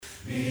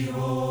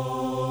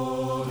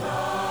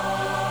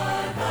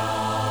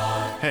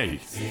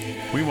Hey,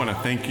 we want to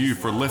thank you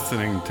for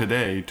listening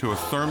today to a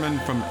sermon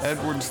from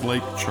Edwards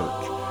Lake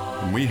Church,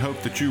 and we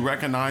hope that you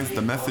recognize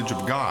the message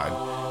of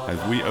God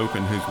as we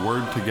open His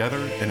Word together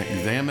and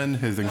examine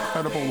His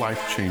incredible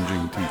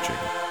life-changing teaching.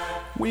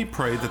 We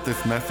pray that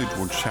this message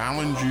will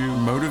challenge you,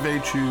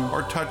 motivate you,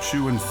 or touch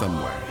you in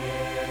some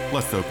way.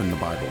 Let's open the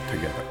Bible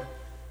together.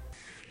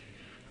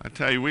 I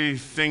tell you, we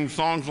sing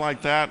songs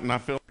like that, and I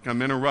feel like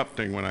I'm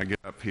interrupting when I get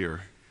up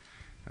here.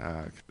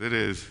 It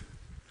is...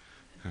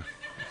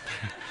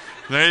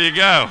 There you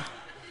go.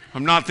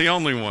 I'm not the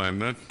only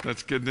one.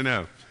 That's good to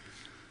know.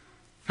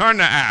 Turn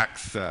to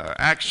Acts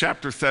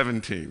chapter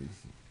 17.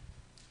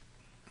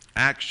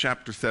 Acts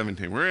chapter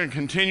 17. We're going to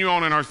continue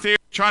on in our series,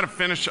 try to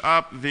finish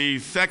up the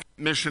second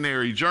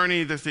missionary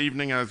journey this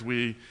evening as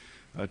we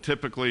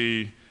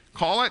typically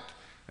call it,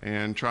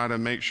 and try to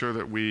make sure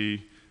that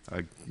we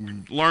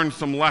learn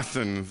some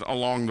lessons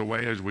along the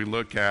way as we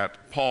look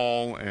at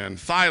Paul and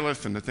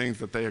Silas and the things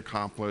that they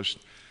accomplished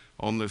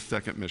on this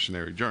second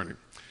missionary journey.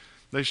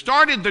 They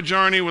started the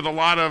journey with a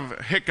lot of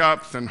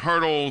hiccups and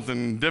hurdles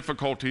and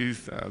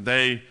difficulties.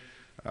 They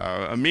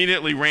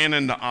immediately ran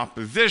into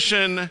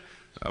opposition.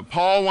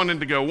 Paul wanted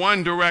to go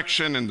one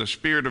direction and the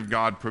Spirit of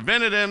God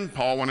prevented him.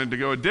 Paul wanted to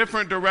go a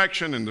different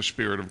direction and the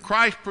Spirit of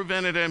Christ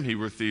prevented him. He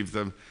receives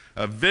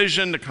a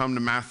vision to come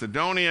to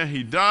Macedonia.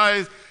 He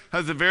has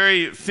a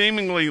very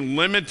seemingly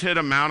limited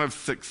amount of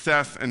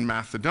success in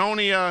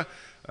Macedonia.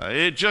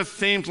 It just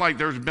seems like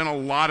there's been a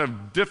lot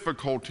of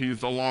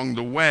difficulties along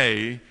the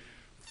way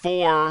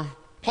for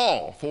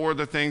Paul, for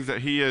the things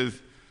that he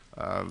is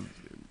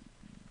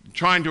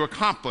trying to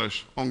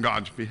accomplish on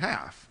God's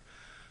behalf.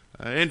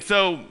 And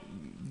so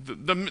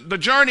the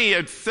journey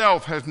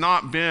itself has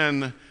not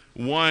been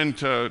one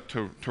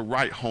to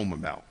write home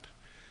about.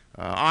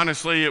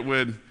 Honestly,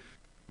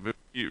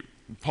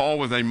 Paul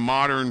was a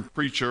modern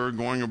preacher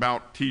going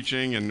about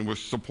teaching and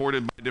was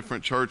supported by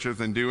different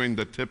churches and doing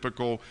the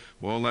typical,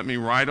 well, let me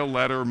write a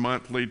letter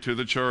monthly to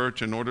the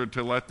church in order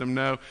to let them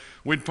know.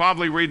 We'd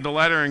probably read the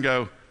letter and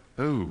go,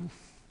 oh,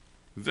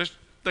 is this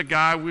the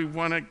guy we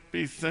want to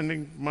be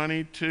sending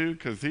money to?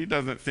 Because he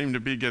doesn't seem to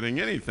be getting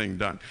anything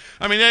done.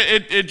 I mean,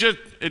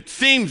 it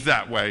seems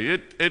that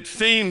way. It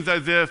seems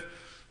as if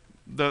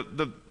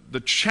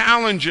the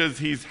challenges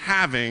he's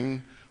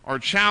having are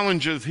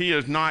challenges he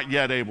is not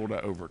yet able to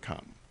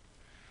overcome.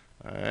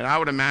 And I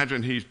would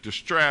imagine he's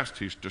distressed,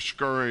 he's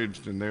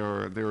discouraged, and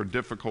there are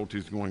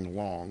difficulties going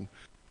along.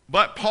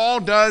 But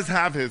Paul does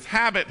have his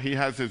habit, he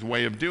has his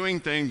way of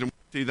doing things, and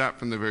we see that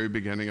from the very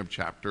beginning of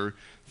chapter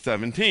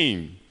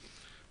 17.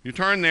 You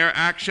turn there,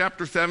 Acts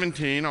chapter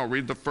 17, I'll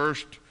read the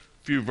first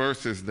few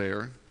verses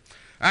there.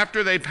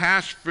 After they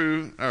passed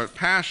through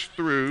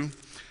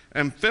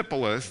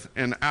Amphipolis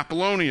and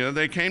Apollonia,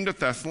 they came to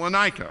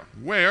Thessalonica,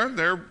 where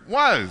there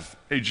was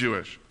a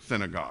Jewish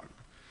synagogue,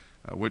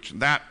 which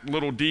that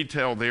little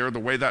detail there, the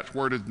way that's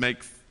worded,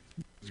 makes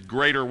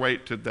greater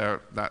weight to the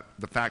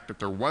fact that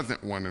there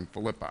wasn't one in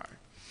Philippi.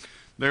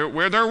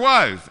 Where there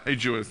was a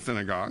Jewish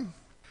synagogue.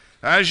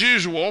 As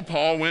usual,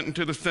 Paul went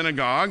into the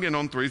synagogue and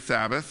on 3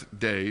 Sabbath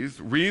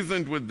days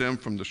reasoned with them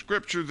from the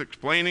Scriptures,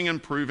 explaining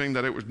and proving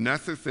that it was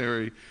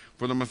necessary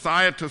for the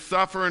Messiah to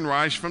suffer and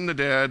rise from the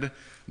dead.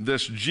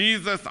 This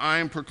Jesus I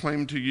am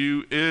proclaimed to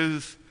you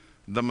is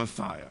the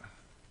Messiah.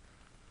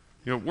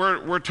 You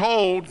know, we're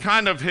told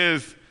kind of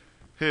his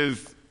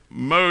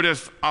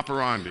modus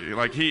operandi.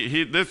 Like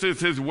this is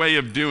his way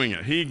of doing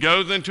it. He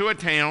goes into a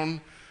town,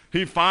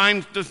 he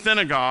finds the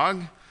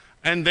synagogue,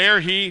 and there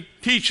he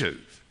teaches.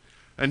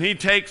 And he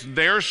takes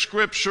their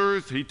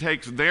scriptures, he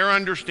takes their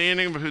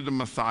understanding of who the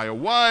Messiah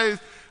was,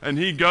 and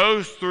he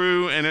goes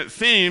through, and it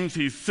seems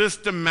he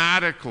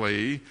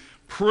systematically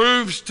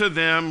proves to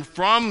them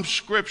from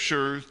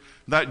scriptures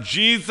that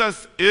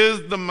Jesus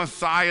is the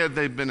Messiah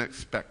they've been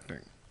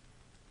expecting.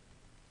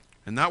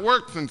 And that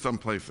works in some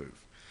places,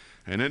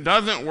 and it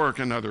doesn't work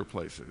in other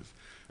places.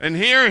 And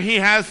here he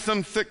has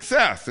some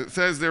success. It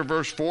says there,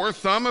 verse 4,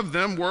 some of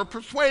them were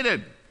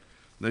persuaded.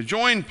 They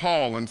joined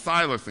Paul and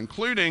Silas,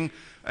 including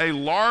a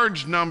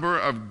large number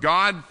of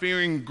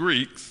God-fearing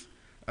Greeks,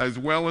 as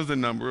well as a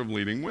number of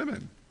leading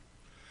women.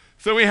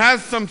 So he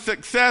has some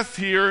success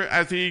here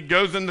as he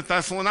goes into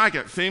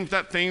Thessalonica. It seems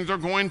that things are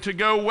going to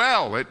go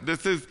well.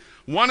 This is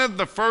one of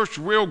the first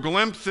real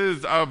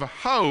glimpses of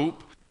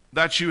hope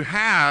that you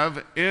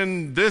have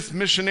in this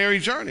missionary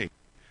journey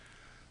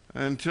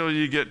until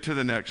you get to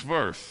the next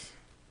verse.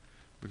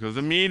 Because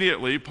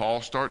immediately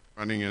Paul starts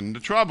running into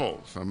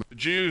trouble. Some of the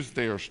Jews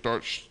there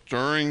start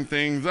stirring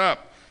things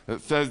up.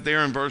 It says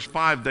there in verse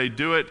 5, they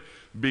do it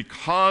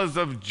because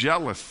of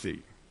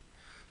jealousy.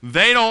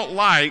 They don't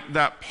like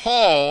that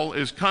Paul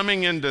is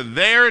coming into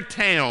their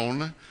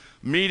town,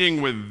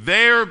 meeting with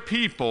their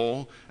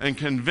people, and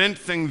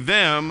convincing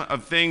them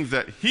of things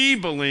that he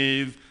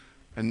believes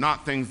and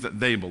not things that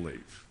they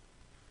believe.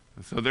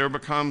 And so there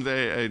becomes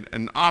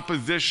an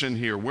opposition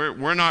here.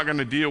 We're not going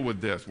to deal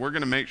with this. We're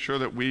going to make sure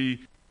that we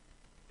get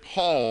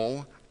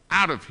Paul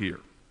out of here.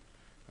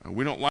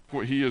 We don't like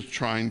what he is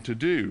trying to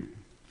do.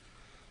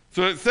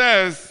 So it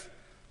says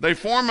They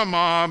form a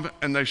mob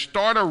and they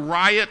start a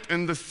riot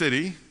in the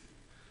city.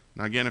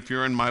 Now again, if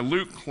you're in my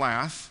Luke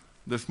class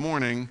this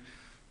morning,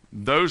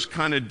 those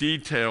kind of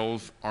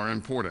details are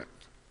important.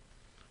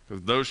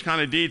 Because those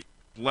kind of details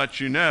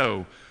let you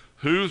know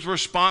who's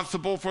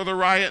responsible for the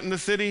riot in the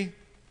city.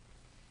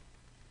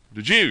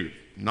 The Jews,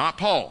 not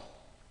Paul.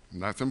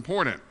 And that's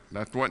important.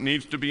 That's what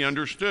needs to be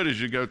understood as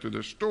you go through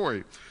this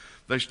story.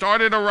 They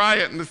started a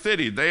riot in the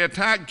city. They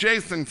attacked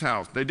Jason's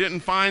house. They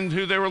didn't find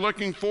who they were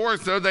looking for,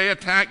 so they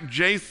attacked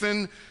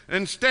Jason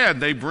instead.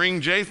 They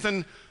bring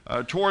Jason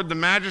toward the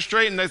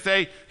magistrate and they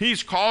say,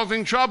 he's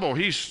causing trouble.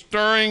 He's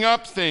stirring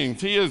up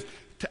things. He is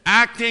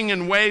acting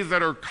in ways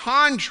that are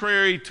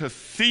contrary to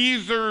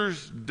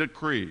Caesar's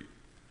decree.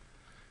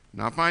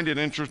 Now, I find it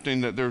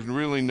interesting that there's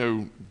really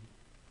no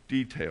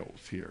details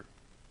here.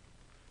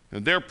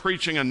 And they're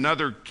preaching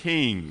another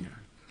king.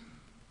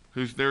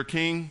 Who's their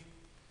king?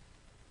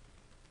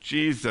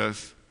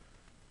 Jesus,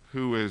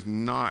 who is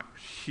not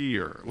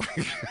here.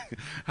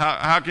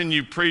 How can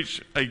you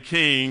preach a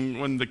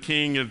king when the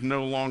king is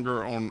no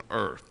longer on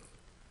earth?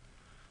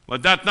 Well,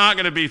 that's not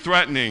going to be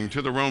threatening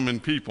to the Roman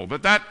people.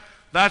 But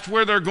that's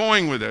where they're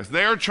going with this.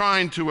 They're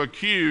trying to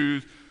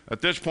accuse,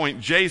 at this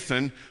point,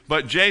 Jason.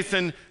 But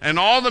Jason and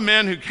all the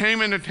men who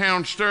came into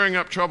town stirring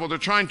up trouble, they're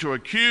trying to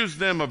accuse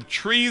them of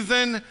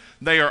treason.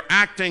 They are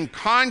acting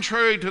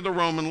contrary to the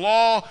Roman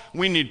law.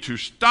 We need to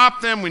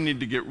stop them. We need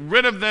to get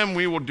rid of them.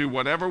 We will do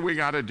whatever we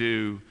got to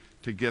do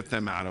to get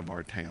them out of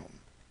our town.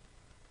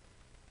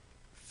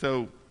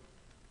 So,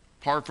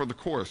 par for the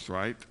course,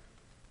 right?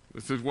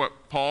 This is what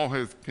Paul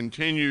has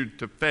continued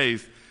to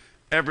face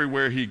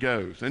everywhere he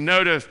goes. And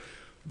notice,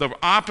 the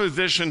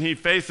opposition he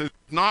faces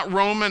is not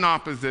Roman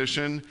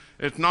opposition.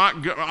 It's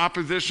not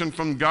opposition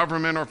from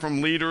government or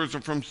from leaders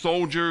or from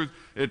soldiers.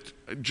 It's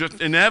just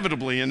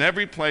inevitably, in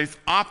every place,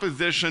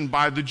 opposition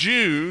by the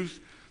Jews.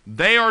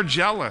 They are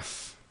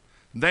jealous.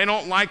 They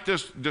don't like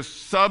this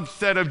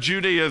subset of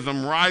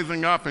Judaism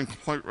rising up and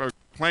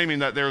claiming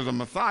that there's a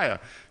Messiah.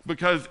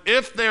 Because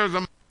if there's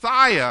a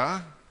Messiah,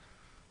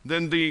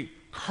 then the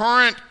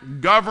current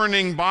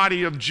governing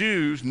body of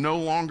Jews no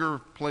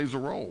longer plays a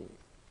role.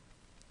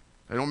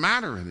 They don't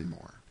matter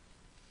anymore.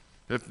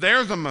 If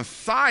there's a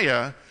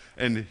Messiah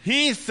and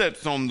he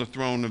sits on the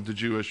throne of the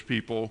Jewish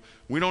people,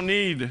 we don't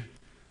need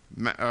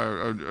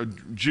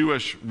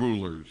Jewish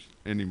rulers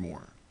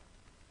anymore.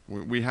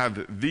 We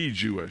have the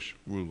Jewish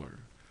ruler.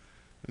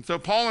 And so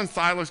Paul and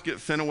Silas get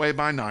sent away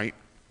by night,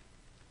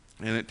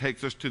 and it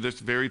takes us to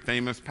this very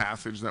famous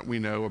passage that we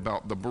know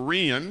about the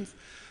Bereans,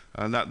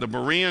 that the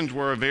Bereans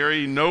were a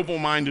very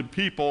noble-minded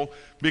people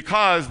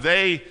because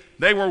they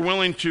were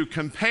willing to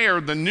compare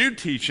the new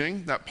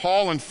teaching that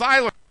Paul and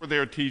Silas were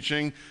there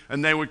teaching,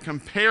 and they would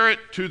compare it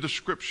to the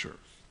Scriptures.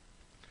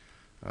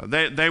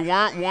 They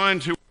weren't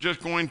ones who were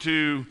just going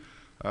to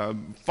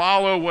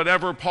follow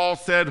whatever Paul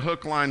said,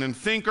 hook, line, and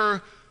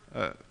sinker.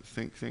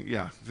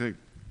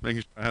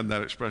 Making sure I had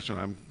that expression.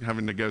 I'm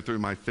having to go through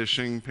my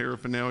fishing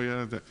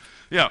paraphernalia.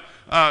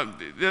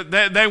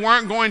 They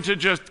weren't going to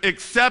just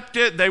accept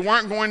it. They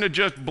weren't going to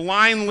just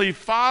blindly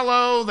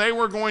follow. They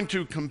were going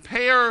to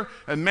compare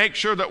and make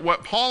sure that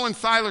what Paul and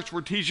Silas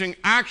were teaching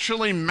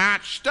actually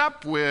matched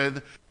up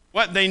with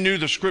what they knew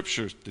the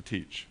Scriptures to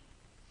teach.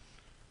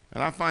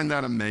 And I find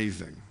that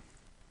amazing.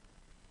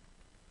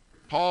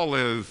 Paul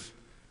is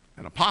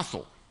an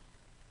apostle.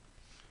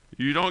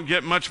 You don't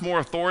get much more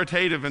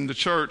authoritative in the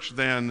church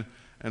than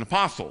an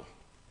apostle.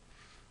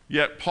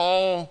 Yet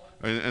Paul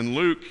and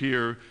Luke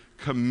here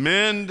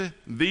commend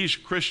these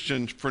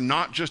Christians for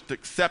not just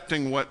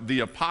accepting what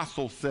the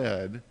apostle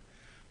said,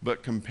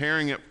 but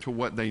comparing it to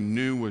what they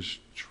knew was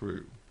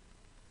true.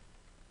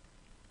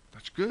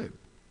 That's good.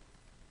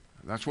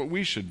 That's what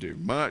we should do.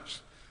 That's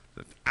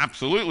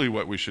absolutely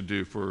what we should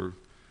do for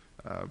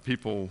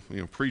people,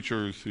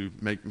 preachers who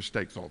make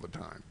mistakes all the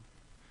time.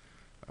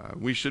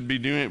 We should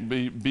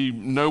be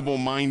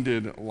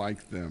noble-minded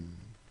like them.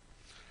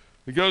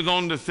 It goes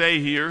on to say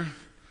here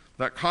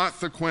that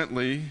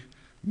consequently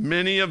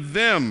many of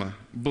them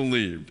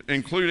believed,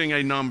 including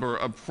a number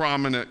of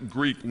prominent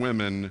Greek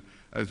women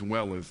as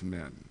well as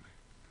men.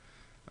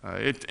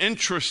 It's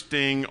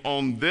interesting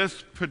on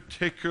this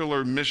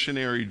particular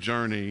missionary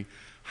journey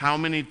how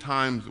many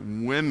times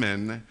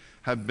women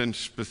have been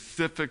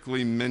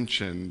specifically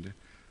mentioned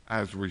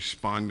as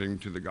responding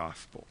to the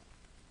gospel.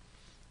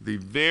 The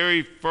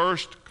very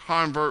first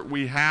convert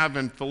we have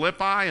in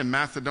Philippi in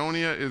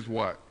Macedonia is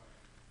what?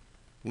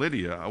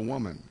 Lydia, a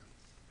woman.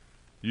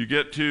 You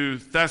get to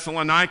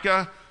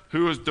Thessalonica,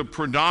 who is the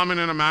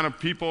predominant amount of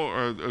people,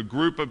 or a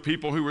group of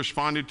people who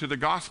responded to the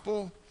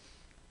gospel?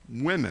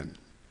 Women.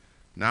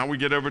 Now we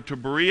get over to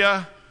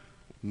Berea,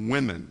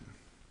 women.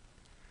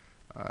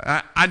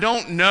 I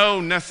don't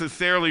know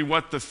necessarily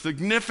what the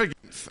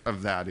significance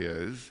of that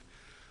is,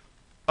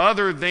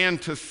 other than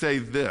to say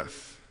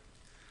this.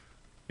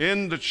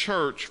 In the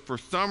church, for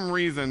some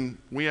reason,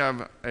 we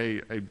have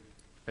a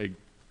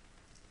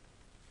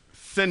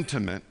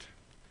sentiment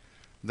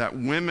that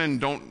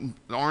women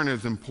aren't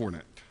as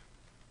important.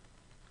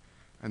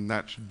 And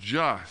that's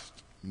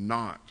just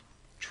not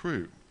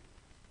true.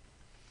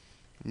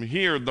 I mean,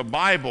 here, the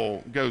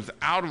Bible goes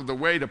out of the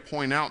way to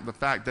point out the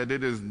fact that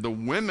it is the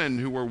women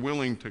who are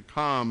willing to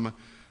come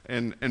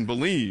and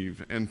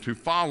believe and to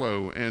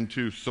follow and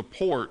to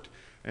support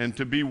and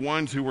to be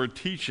ones who are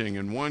teaching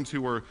and ones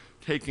who are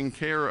taking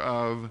care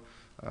of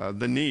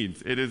the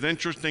needs. It is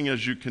interesting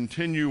as you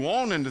continue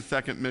on in the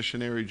second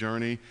missionary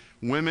journey,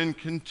 women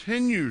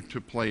continue to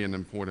play an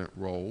important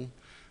role.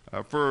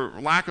 For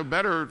lack of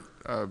better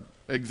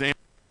example,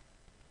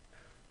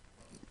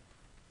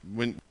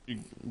 when you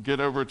get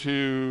over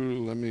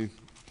to, let me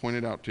point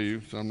it out to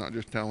you so I'm not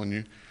just telling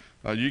you.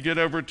 You get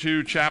over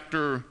to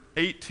chapter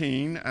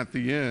 18 at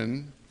the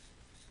end,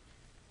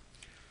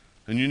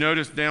 and you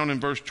notice down in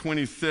verse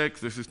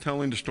 26, this is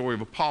telling the story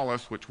of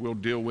Apollos, which we'll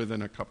deal with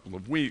in a couple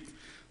of weeks.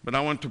 But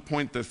I want to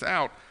point this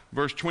out.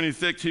 Verse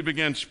 26, he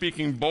began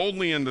speaking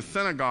boldly in the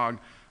synagogue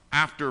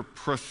after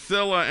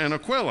Priscilla and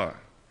Aquila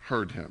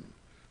heard him.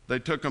 They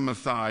took him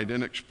aside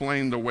and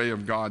explained the way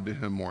of God to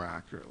him more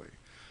accurately.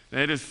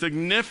 It is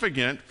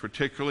significant,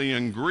 particularly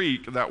in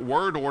Greek, that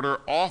word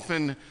order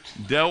often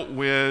dealt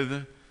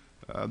with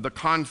the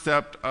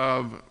concept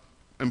of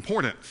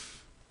importance.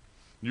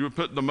 You would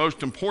put the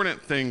most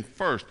important thing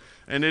first.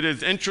 And it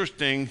is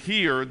interesting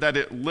here that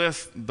it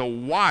lists the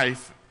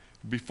wife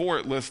before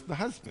it lists the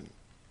husband.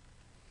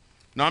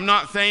 Now, I'm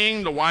not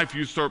saying the wife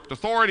usurped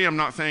authority. I'm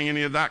not saying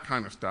any of that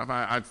kind of stuff.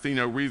 I see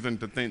no reason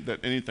to think that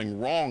anything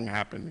wrong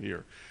happened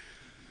here.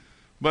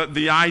 But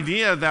the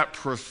idea that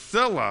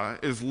Priscilla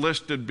is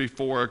listed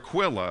before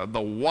Aquila,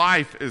 the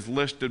wife is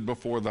listed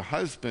before the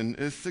husband,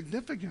 is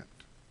significant,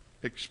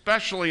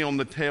 especially on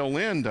the tail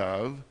end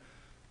of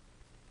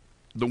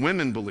the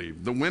women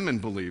believed, the women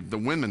believed, the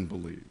women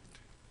believed.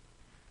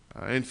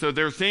 And so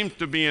there seems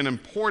to be an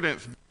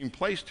importance being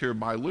placed here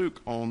by Luke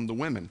on the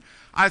women.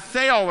 I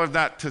say all of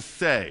that to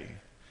say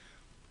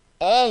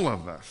all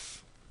of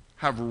us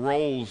have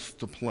roles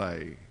to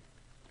play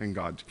in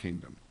God's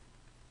kingdom.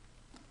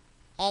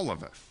 All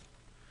of us.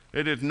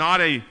 It is not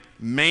a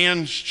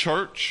man's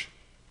church.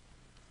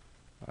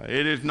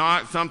 It is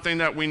not something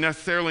that we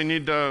necessarily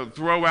need to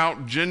throw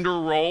out gender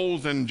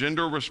roles and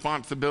gender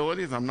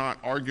responsibilities. I'm not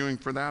arguing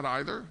for that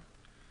either.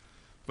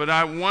 But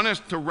I want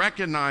us to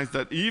recognize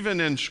that even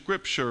in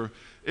Scripture,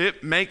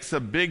 it makes a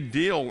big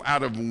deal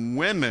out of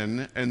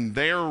women and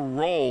their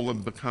role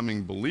in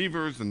becoming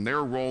believers and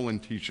their role in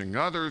teaching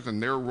others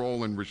and their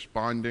role in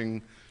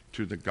responding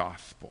to the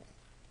gospel.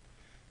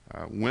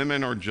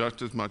 Women are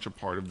just as much a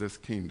part of this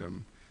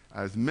kingdom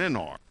as men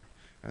are.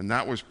 And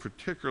that was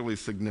particularly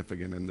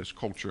significant in this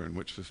culture in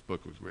which this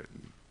book was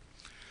written.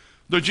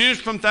 The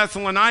Jews from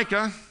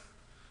Thessalonica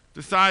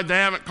decide they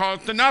haven't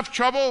caused enough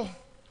trouble,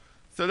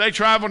 so they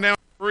travel down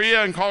to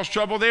Berea and cause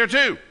trouble there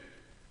too.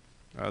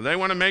 They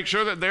want to make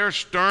sure that they're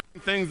stirring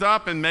things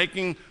up and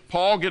making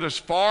Paul get as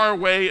far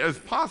away as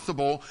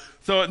possible.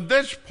 So at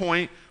this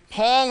point,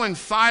 Paul and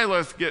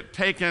Silas get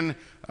taken,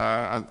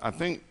 I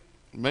think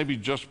maybe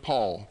just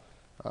Paul.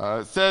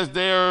 It says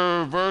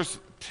there, verse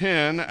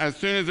 10, as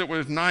soon as it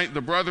was night,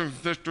 the brothers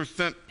and sisters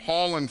sent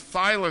Paul and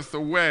Silas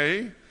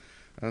away.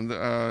 And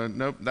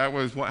nope, that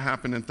was what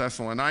happened in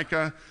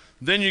Thessalonica.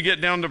 Then you get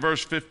down to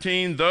verse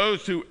 15.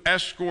 Those who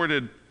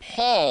escorted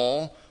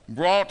Paul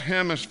brought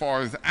him as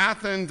far as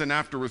Athens, and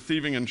after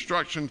receiving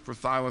instructions for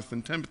Silas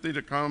and Timothy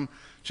to come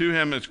to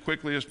him as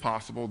quickly as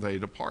possible, they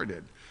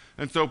departed.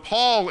 And so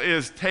Paul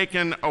is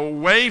taken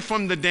away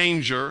from the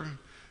danger,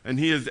 and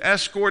he is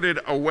escorted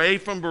away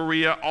from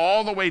Berea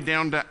all the way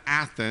down to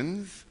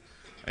Athens.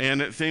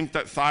 And it seems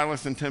that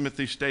Silas and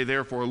Timothy stay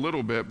there for a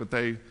little bit, but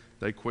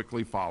they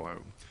quickly follow.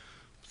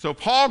 So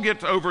Paul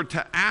gets over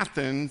to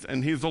Athens,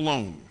 and he's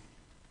alone.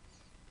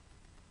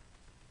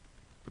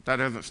 But that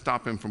doesn't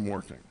stop him from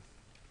working.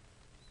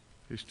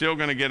 He's still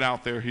going to get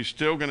out there. He's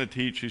still going to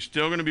teach. He's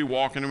still going to be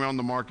walking around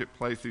the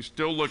marketplace. He's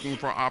still looking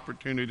for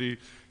opportunity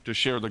to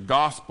share the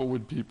gospel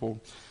with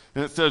people.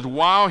 And it says,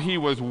 while he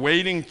was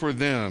waiting for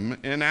them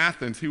in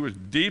Athens, he was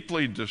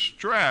deeply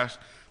distressed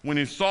when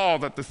he saw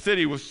that the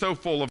city was so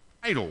full of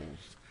idols.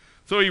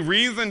 So he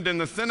reasoned in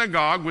the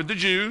synagogue with the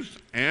Jews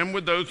and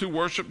with those who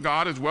worship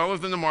God, as well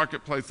as in the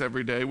marketplace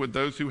every day with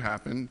those who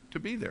happened to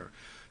be there.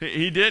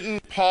 He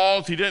didn't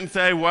pause. He didn't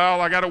say,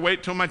 well, I got to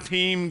wait till my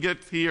team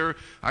gets here.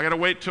 I got to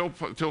wait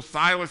till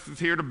Silas is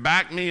here to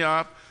back me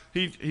up.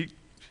 He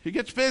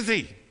gets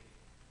busy.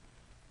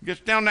 He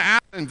gets down to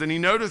Athens, and he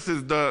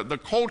notices the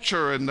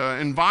culture and the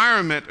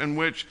environment in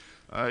which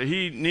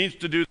he needs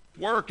to do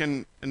work,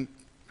 and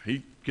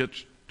he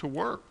gets to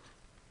work.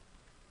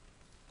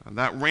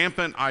 That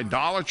rampant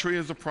idolatry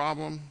is a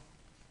problem.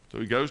 So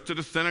he goes to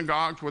the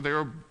synagogues where there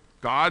are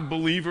God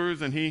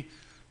believers, and he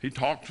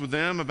talks with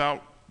them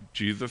about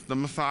Jesus the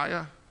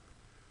Messiah.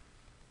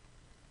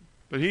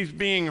 But he's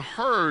being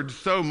heard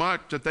so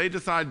much that they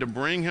decide to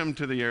bring him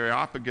to the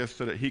Areopagus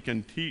so that he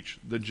can teach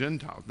the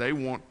Gentiles. They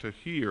want to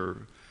hear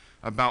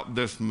about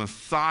this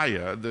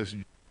Messiah, this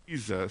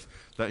Jesus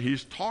that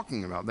he's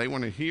talking about. They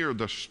want to hear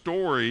the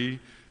story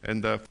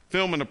and the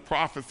fulfillment of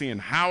prophecy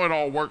and how it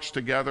all works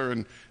together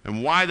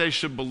and why they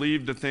should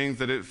believe the things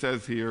that it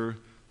says here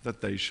that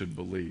they should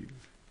believe.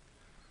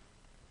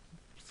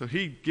 So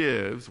he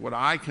gives what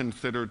I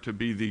consider to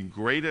be the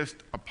greatest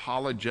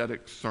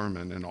apologetic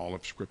sermon in all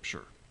of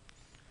Scripture.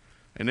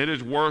 And it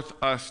is worth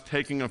us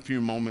taking a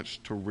few moments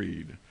to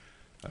read.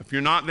 If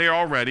you're not there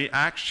already,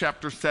 Acts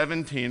chapter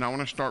 17, I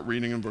want to start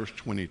reading in verse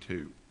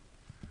 22.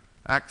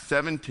 Acts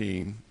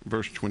 17,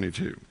 verse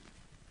 22.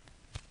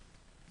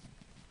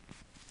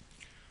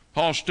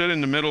 Paul stood in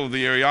the middle of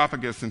the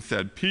Areopagus and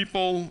said,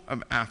 "People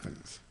of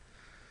Athens,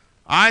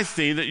 I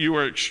see that you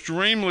are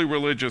extremely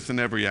religious in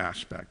every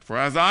aspect. For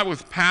as I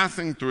was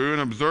passing through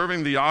and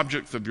observing the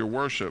objects of your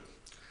worship,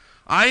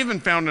 I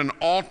even found an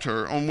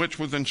altar on which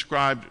was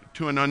inscribed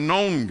to an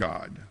unknown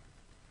God.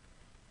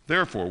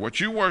 Therefore, what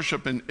you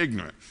worship in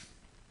ignorance,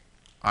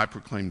 I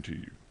proclaim to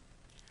you.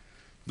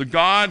 The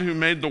God who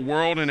made the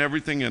world and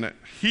everything in it,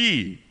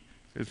 he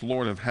is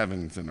Lord of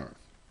heavens and earth.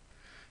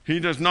 He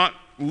does not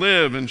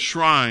live in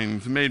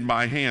shrines made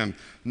by hand,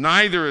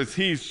 neither is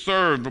he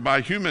served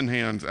by human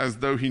hands as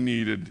though he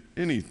needed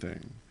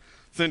anything,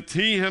 since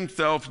he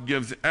himself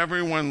gives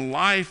everyone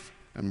life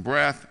and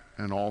breath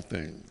and all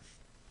things.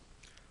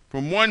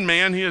 From one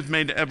man he has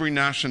made every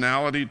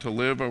nationality to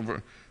live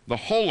over the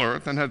whole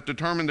earth and has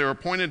determined their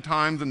appointed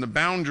times and the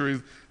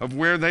boundaries of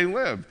where they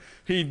live.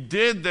 He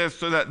did this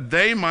so that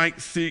they might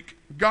seek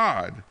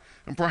God,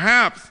 and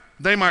perhaps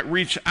they might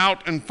reach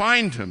out and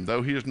find him,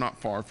 though he is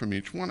not far from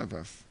each one of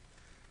us.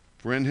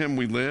 For in him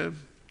we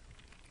live,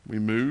 we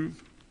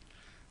move,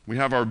 we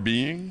have our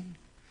being,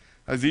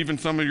 as even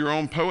some of your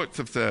own poets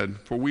have said,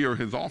 for we are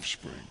his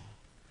offspring.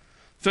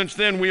 Since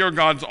then we are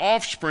God's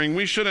offspring,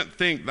 we shouldn't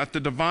think that the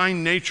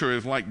divine nature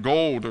is like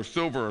gold or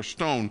silver or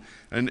stone,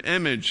 an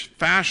image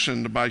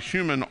fashioned by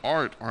human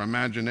art or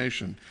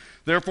imagination.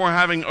 Therefore,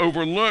 having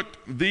overlooked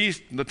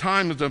the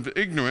times of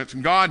ignorance,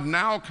 God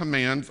now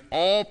commands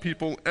all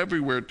people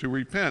everywhere to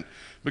repent,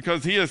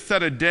 because he has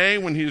set a day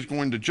when he is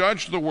going to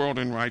judge the world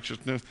in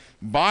righteousness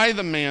by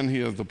the man he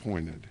has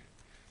appointed.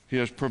 He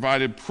has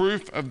provided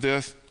proof of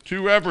this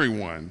to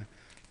everyone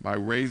by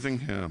raising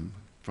him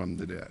from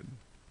the dead."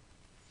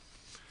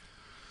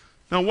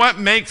 Now, what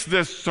makes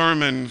this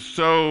sermon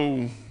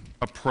so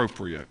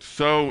appropriate,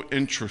 so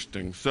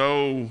interesting,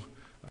 so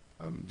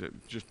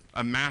just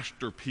a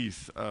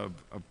masterpiece of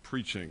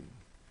preaching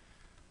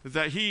is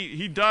that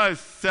he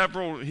has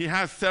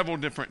several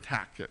different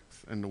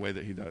tactics in the way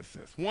that he does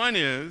this. One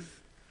is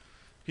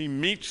he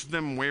meets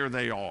them where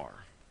they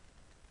are.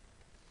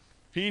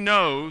 He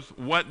knows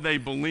what they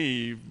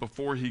believe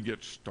before he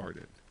gets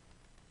started.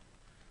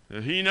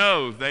 He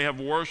knows they have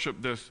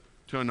worshiped this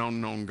to an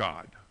unknown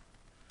God.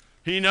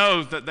 He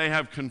knows that they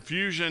have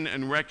confusion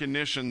and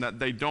recognition that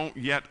they don't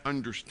yet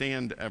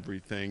understand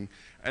everything,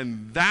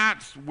 and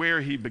that's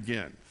where he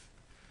begins.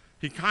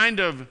 He kind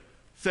of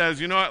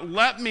says, you know what,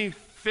 let me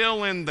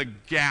fill in the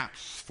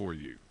gaps for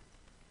you.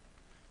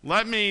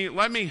 Let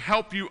me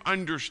help you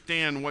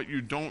understand what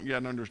you don't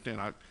yet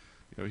understand.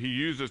 He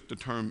uses the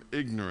term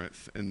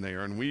ignorance in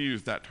there, and we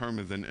use that term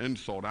as an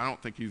insult. I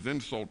don't think he's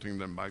insulting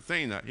them by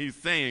saying that. He's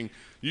saying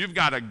you've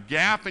got a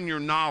gap in your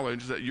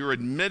knowledge that you're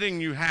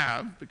admitting you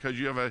have because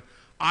you have an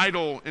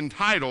idol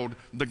entitled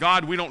the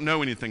God we don't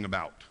know anything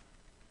about.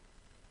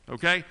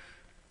 Okay?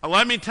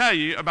 Let me tell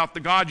you about the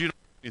God you don't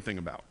know anything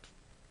about.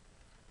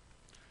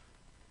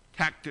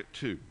 Tactic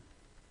 2.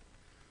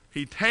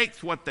 He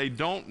takes what they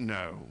don't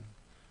know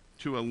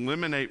to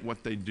eliminate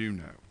what they do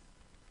know.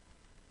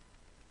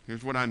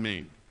 Here's what I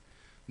mean.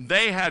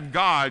 They had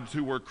gods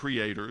who were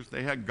creators.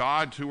 They had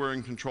gods who were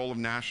in control of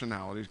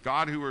nationalities,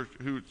 gods who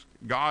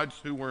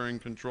were in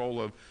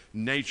control of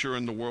nature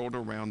and the world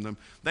around them.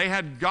 They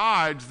had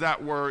gods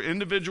that were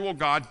individual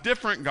gods,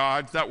 different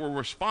gods that were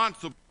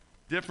responsible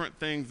for different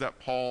things that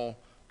Paul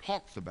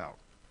talks about.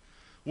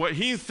 What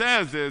he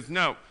says is,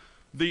 no,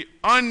 the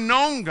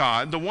unknown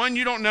God, the one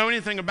you don't know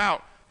anything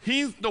about,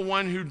 he's the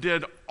one who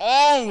did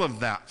all of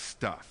that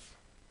stuff.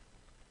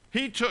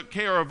 He took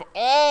care of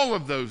all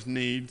of those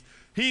needs.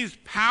 He's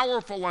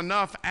powerful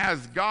enough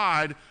as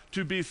God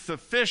to be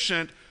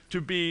sufficient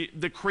to be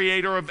the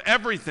creator of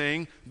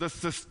everything, the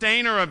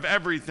sustainer of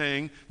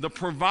everything, the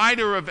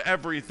provider of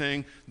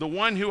everything, the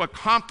one who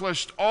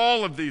accomplished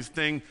all of these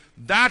things.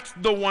 That's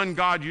the one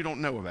God you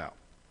don't know about.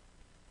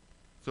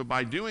 So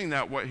by doing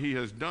that, what he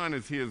has done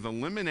is he has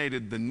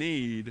eliminated the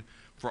need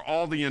for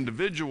all the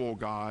individual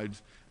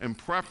gods in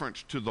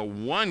preference to the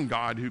one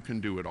God who can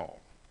do it all.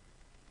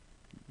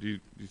 Do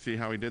you see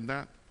how he did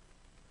that?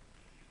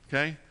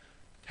 Okay?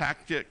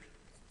 Tactic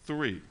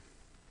 3.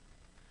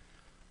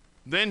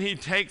 Then he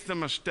takes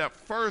them a step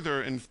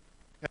further and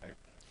okay.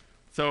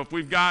 So if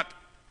we've got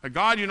a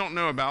God you don't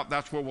know about,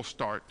 that's where we'll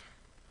start.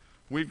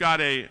 We've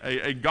got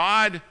a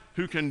God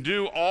who can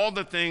do all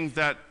the things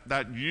that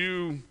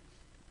you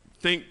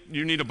think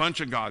you need a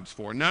bunch of gods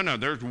for. No,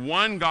 there's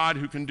one God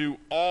who can do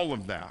all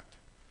of that.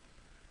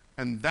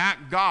 And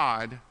that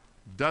God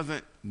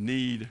doesn't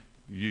need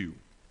you.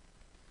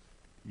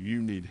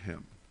 You need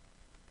him.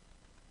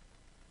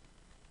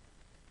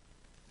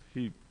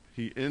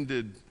 He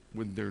ended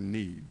with their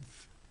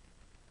needs.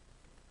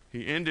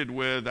 He ended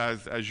with,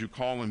 as you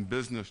call in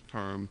business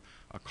term,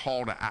 a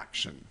call to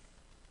action.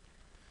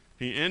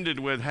 He ended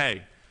with,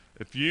 hey,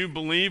 if you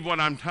believe what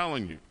I'm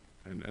telling you,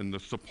 and the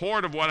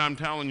support of what I'm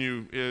telling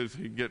you is,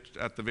 he gets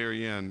at the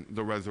very end,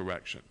 the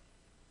resurrection.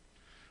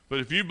 But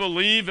if you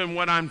believe in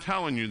what I'm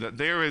telling you, that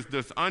there is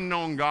this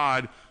unknown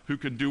God who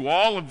could do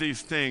all of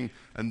these things,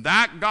 and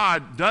that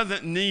God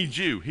doesn't need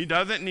you. He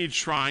doesn't need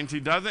shrines.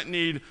 He doesn't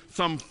need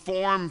some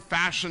form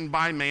fashioned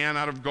by man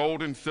out of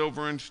gold and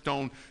silver and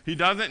stone. He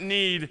doesn't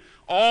need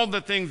all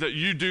the things that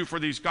you do for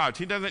these gods.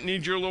 He doesn't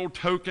need your little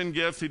token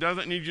gifts. He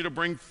doesn't need you to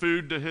bring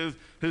food to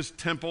his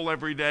temple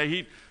every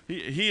day.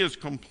 He is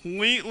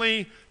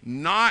completely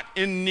not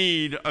in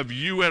need of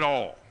you at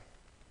all.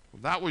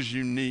 Well, that was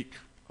unique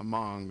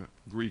among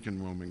Greek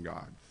and Roman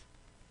gods.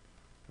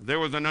 There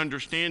was an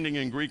understanding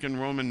in Greek and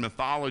Roman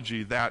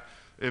mythology that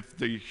if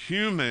the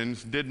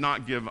humans did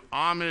not give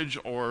homage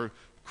or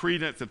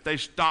credence, if they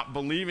stopped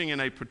believing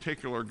in a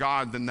particular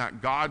god, then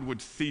that god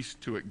would cease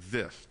to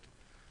exist.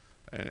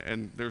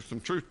 And there's some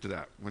truth to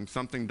that. When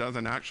something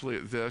doesn't actually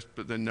exist,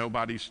 but then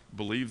nobody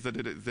believes that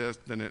it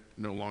exists, then it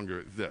no longer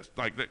exists.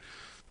 Like, that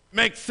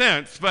makes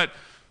sense, but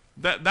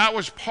that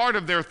was part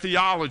of their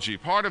theology,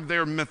 part of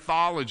their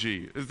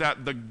mythology, is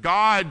that the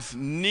gods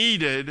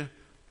needed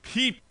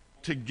people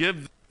to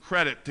give them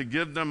credit, to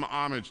give them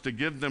homage, to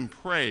give them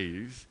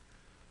praise.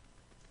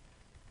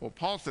 Well,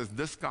 Paul says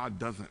this God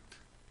doesn't.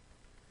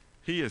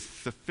 He is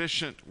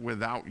sufficient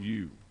without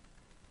you.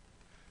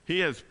 He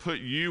has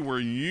put you where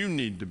you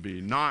need to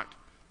be, not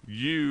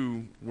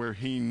you where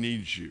he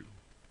needs you.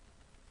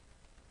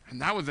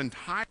 And that was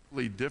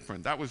entirely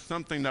different. That was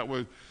something that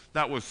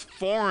was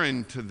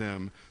foreign to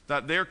them,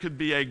 that there could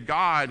be a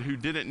God who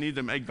didn't need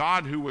them, a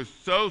God who was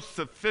so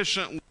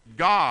sufficient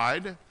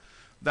God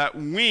that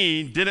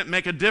we didn't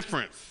make a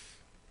difference.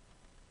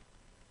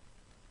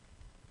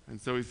 And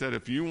so he said,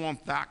 if you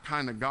want that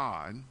kind of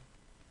God,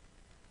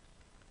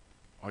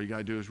 all you got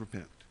to do is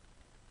repent.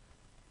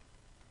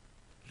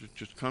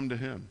 Just come to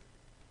him.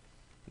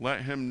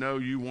 Let him know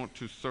you want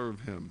to serve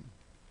him.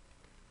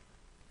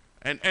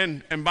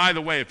 And by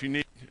the way, if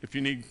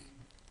you need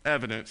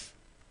evidence,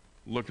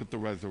 look at the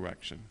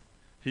resurrection.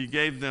 He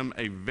gave them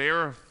a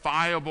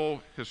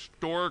verifiable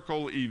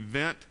historical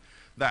event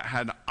that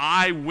had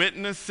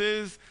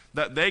eyewitnesses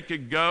that they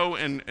could go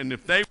and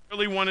if they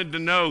really wanted to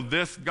know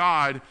this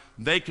God,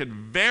 they could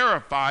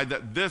verify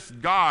that this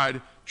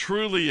God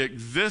truly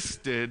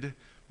existed,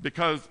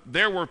 because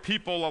there were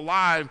people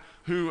alive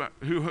who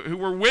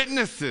were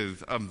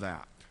witnesses of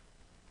that.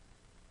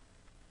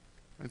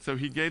 And so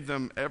he gave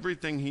them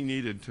everything he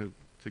needed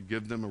to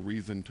give them a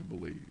reason to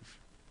believe.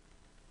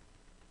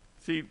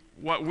 See,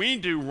 what we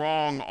do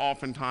wrong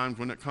oftentimes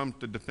when it comes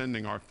to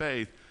defending our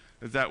faith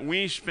is that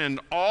we spend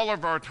all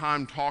of our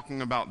time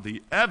talking about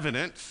the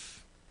evidence.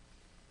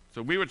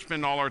 So we would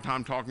spend all our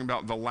time talking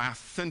about the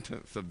last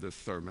sentence of this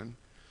sermon.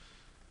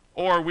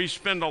 Or we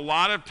spend a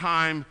lot of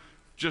time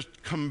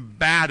just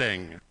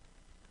combating.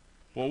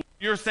 Well, what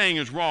you're saying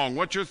is wrong.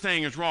 What you're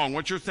saying is wrong.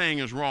 What you're saying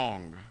is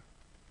wrong.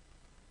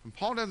 And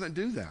Paul doesn't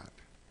do that.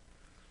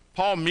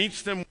 Paul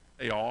meets them where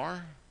they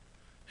are.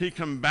 He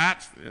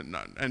combats,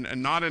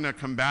 and not in a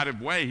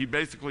combative way. He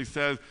basically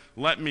says,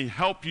 let me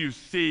help you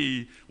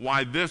see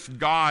why this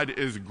God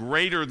is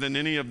greater than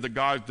any of the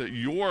gods that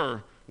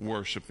you're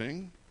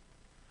worshiping.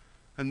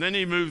 And then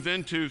he moves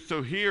into,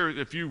 so here,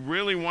 if you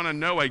really want to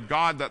know a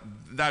God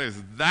that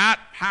is that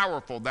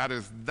powerful, that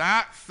is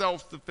that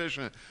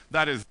self-sufficient,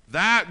 that is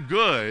that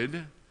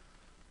good,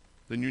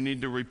 then you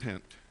need to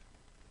repent.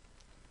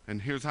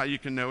 And here's how you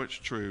can know it's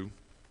true,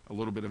 a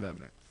little bit of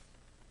evidence.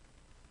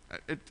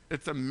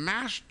 It's a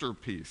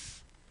masterpiece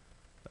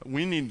that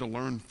we need to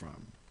learn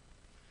from,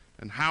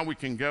 and how we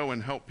can go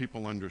and help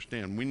people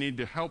understand. We need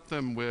to help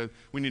them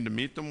we need to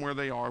meet them where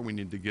they are. We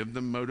need to give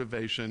them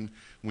motivation.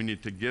 We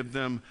need to give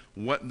them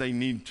what they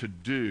need to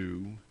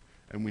do,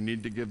 and we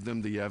need to give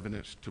them the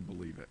evidence to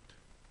believe it.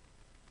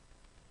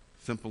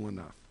 Simple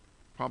enough.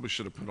 Probably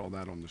should have put all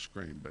that on the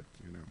screen, but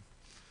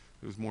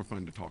it was more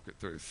fun to talk it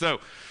through.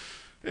 So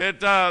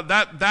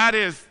that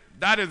is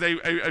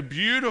a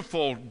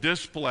beautiful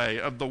display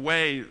of the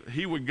way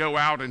he would go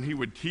out and he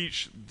would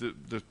teach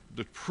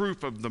the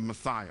truth of the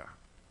Messiah.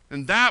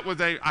 And that was,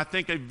 I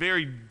think, a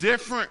very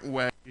different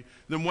way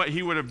than what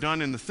he would have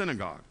done in the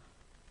synagogue.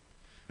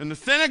 In the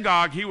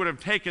synagogue, he would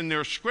have taken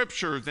their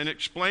scriptures and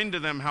explained to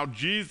them how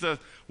Jesus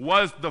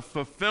was the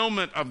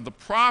fulfillment of the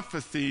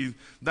prophecies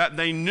that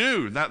they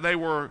knew, that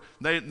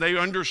they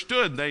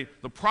understood,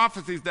 the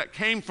prophecies that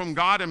came from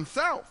God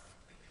himself.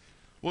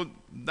 Well,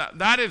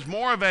 that is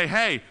more of a,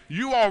 hey,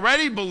 you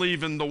already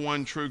believe in the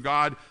one true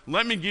God.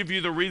 Let me give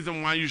you the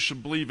reason why you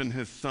should believe in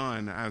his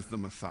Son as the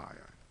Messiah.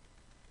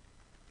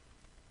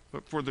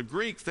 But for the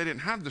Greeks, they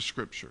didn't have the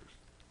scriptures.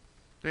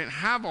 They didn't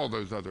have all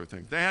those other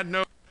things. They had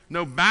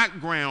no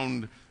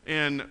background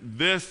in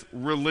this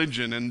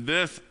religion and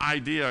this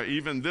idea,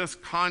 even this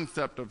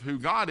concept of who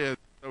God is.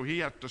 So he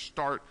has to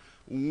start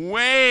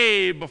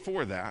way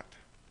before that.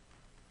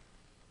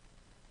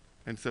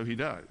 And so he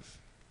does.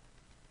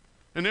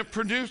 And it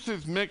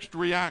produces mixed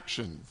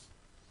reactions.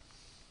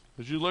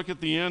 As you look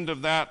at the end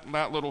of that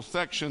little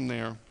section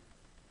there, it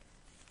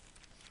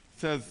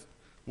says,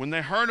 When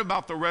they heard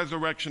about the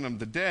resurrection of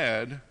the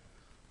dead,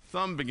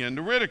 some began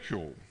to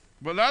ridicule.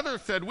 But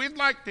others said, we'd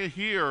like to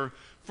hear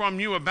from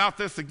you about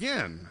this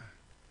again.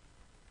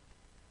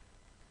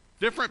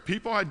 Different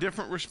people had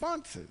different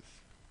responses.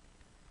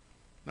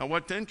 Now,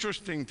 what's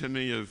interesting to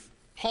me is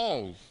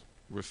Paul's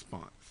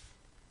response.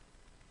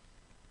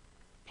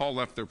 Paul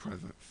left their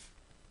presence.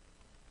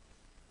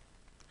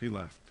 He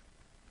left.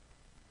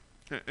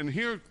 And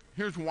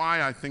here's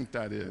why I think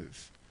that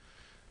is.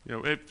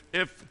 You know,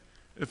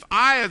 if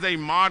I, as a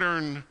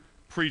modern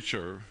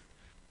preacher,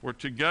 were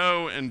to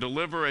go and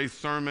deliver a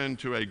sermon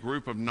to a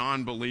group of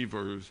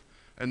non-believers,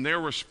 and their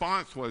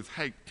response was,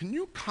 hey, can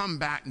you come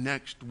back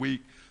next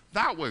week?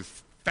 That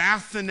was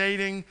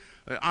fascinating.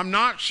 I'm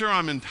not sure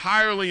I'm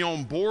entirely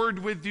on board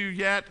with you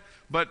yet,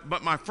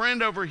 but my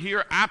friend over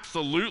here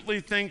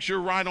absolutely thinks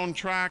you're right on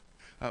track.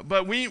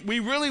 But we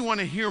really want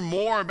to hear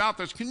more about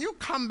this. Can you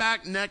come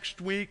back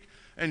next week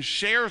and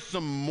share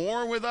some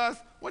more with us?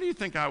 What do you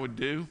think I would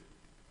do?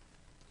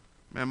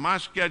 Man, my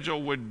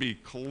schedule would be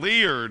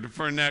cleared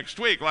for next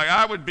week. Like,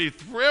 I would be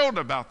thrilled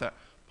about that.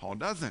 Paul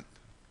doesn't.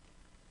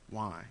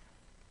 Why?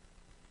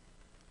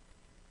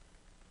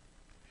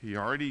 He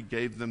already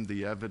gave them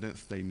the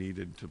evidence they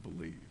needed to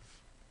believe.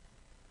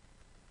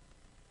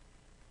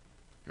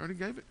 He already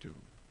gave it to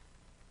them.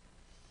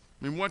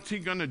 I mean, what's he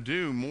going to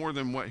do more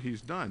than what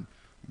he's done?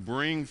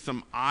 Bring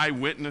some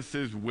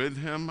eyewitnesses with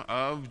him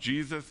of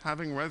Jesus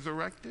having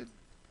resurrected?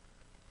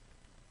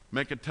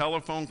 Make a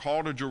telephone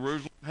call to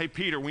Jerusalem. Hey,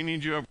 Peter, we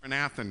need you over in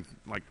Athens,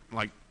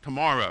 like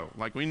tomorrow.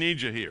 Like, we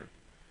need you here.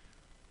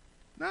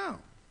 No.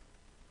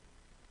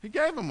 He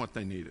gave them what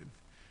they needed.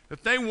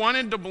 If they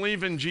wanted to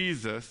believe in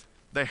Jesus,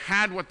 they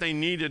had what they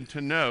needed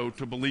to know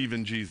to believe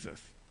in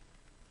Jesus.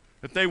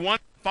 If they wanted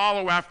to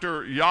follow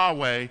after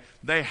Yahweh,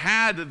 they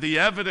had the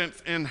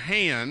evidence in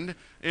hand,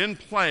 in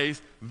place,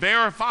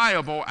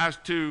 verifiable as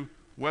to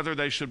whether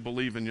they should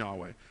believe in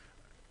Yahweh.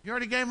 You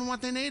already gave them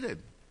what they needed.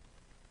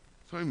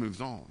 So he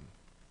moves on.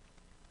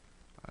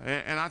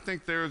 And I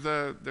think there's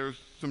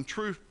some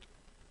truth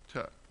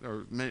to,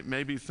 or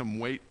maybe some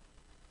weight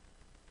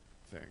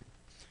thing.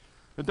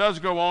 It does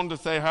go on to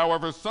say,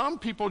 however, some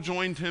people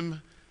joined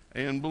him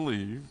and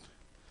believed,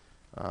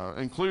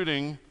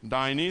 including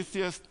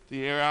Dionysius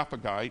the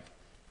Areopagite,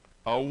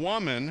 a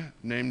woman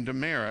named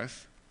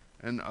Damaris,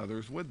 and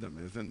others with them.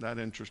 Isn't that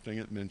interesting?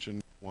 It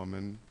mentioned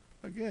woman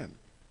again.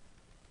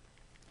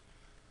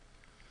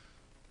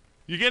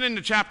 You get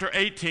into chapter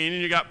 18,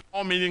 and you got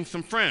Paul meeting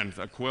some friends,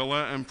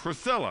 Aquila and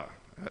Priscilla.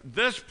 At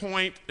this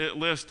point, it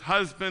lists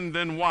husband,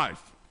 then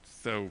wife.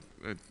 So,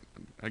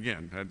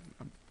 again,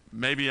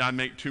 maybe I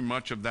make too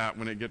much of that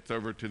when it gets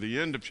over to the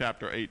end of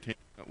chapter 18.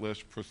 It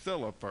lists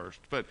Priscilla first.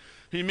 But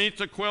he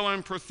meets Aquila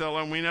and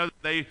Priscilla, and we know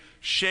that they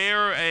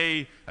share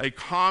a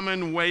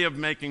common way of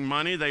making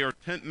money. They are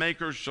tent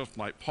makers, just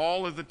like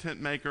Paul is a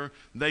tent maker.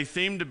 They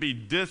seem to be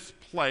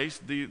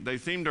displaced.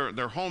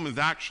 Their home is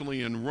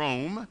actually in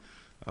Rome.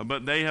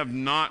 But they have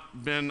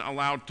not been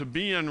allowed to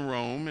be in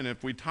Rome, and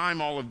if we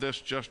time all of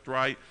this just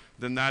right,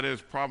 then that is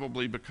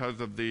probably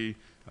because of the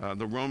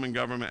Roman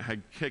government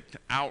had kicked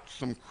out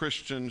some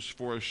Christians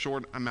for a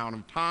short amount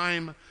of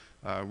time,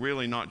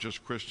 really not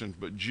just Christians,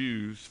 but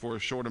Jews for a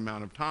short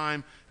amount of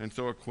time, and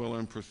so Aquila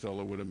and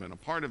Priscilla would have been a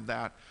part of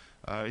that.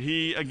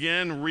 He,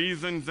 again,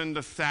 reasons in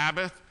the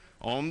Sabbath,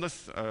 in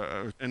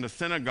the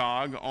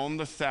synagogue on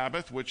the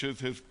Sabbath, which is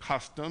his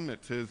custom,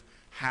 it's his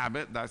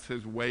habit, that's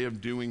his way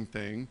of doing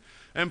things.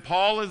 And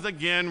Paul is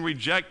again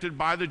rejected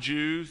by the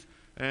Jews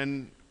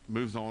and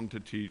moves on to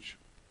teach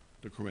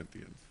the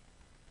Corinthians.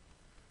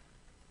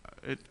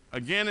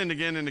 Again and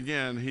again and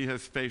again, he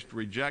has faced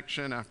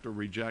rejection after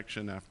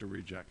rejection after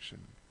rejection.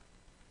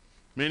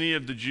 Many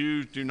of the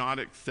Jews do not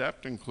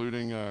accept,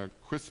 including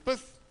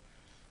Crispus.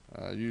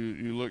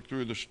 You look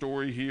through the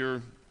story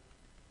here,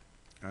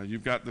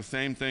 you've got the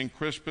same thing.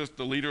 Crispus,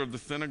 the leader of the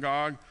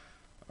synagogue,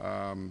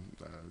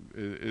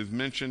 is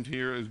mentioned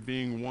here as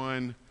being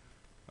one,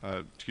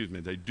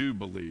 they do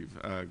believe.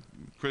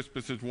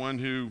 Crispus is one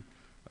who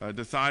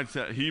decides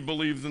that he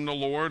believes in the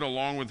Lord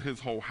along with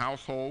his whole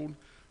household.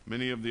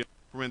 Many of the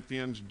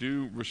Corinthians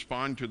do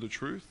respond to the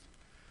truth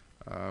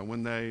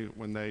when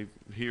they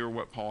hear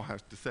what Paul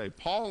has to say.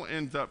 Paul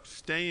ends up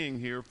staying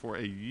here for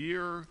a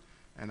year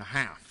and a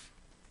half,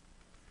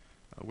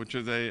 which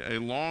is a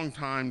long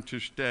time to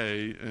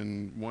stay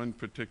in one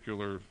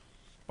particular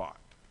spot.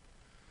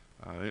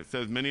 It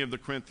says many of the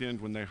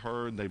Corinthians, when they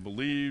heard, they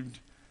believed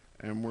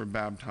and were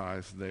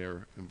baptized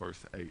there in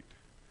verse 8.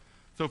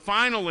 So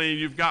finally,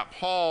 you've got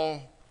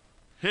Paul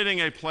hitting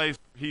a place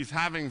where he's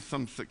having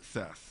some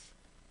success.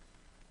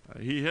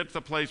 He hits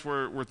a place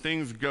where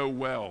things go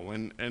well,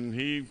 and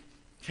he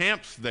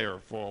camps there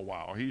for a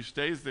while. He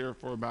stays there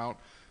for about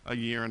a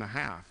year and a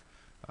half.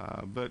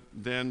 But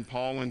then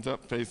Paul ends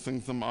up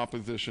facing some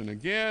opposition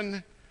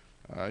again.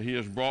 He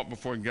is brought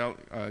before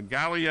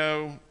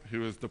Gallio,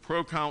 who is the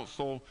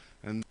proconsul,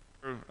 and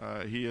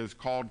he is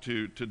called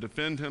to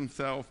defend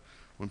himself.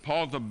 When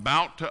Paul's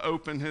about to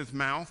open his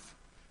mouth,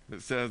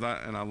 it says,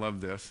 and I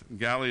love this,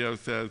 Gallio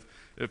says,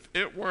 if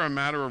it were a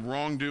matter of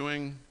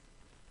wrongdoing,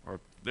 or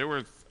if there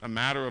was a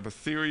matter of a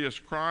serious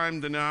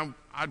crime, then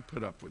I'd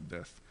put up with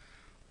this.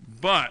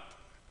 But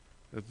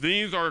if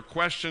these are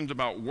questions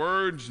about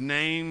words,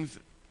 names,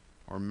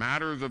 or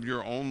matters of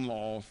your own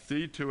law,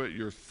 see to it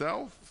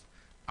yourself.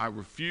 I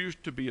refuse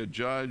to be a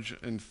judge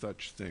in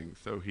such things.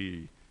 So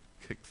he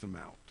kicks him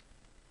out.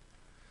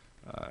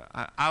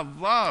 I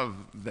love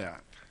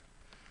that.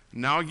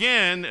 Now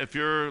again, if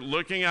you're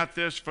looking at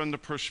this from the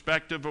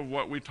perspective of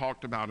what we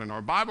talked about in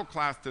our Bible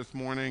class this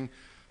morning,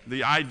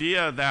 the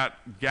idea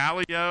that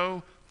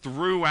Gallio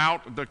threw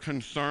out the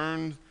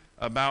concerns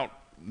about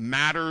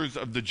matters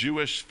of the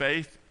Jewish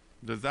faith,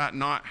 does that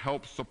not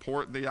help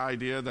support the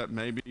idea that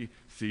maybe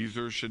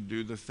Caesar should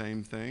do the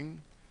same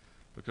thing?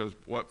 Because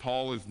what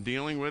Paul is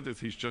dealing with is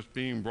he's just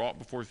being brought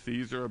before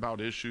Caesar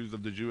about issues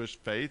of the Jewish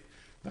faith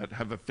that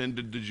have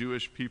offended the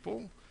Jewish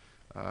people.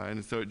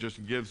 And so it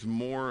just gives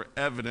more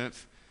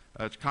evidence.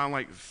 It's kind of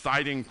like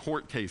citing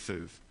court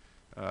cases.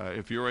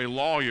 If you're a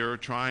lawyer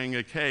trying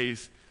a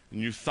case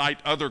and you cite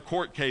other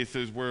court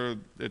cases where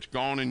it's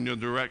gone in the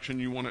direction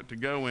you want it to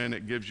go in,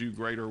 it gives you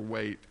greater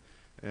weight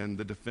in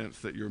the defense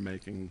that you're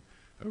making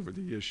over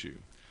the issue.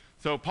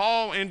 So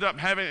Paul ends up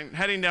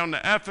heading down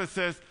to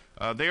Ephesus.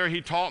 There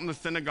he taught in the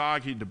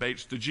synagogue. He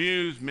debates the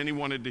Jews. Many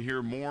wanted to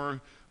hear more.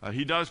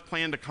 He does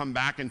plan to come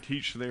back and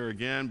teach there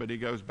again, but he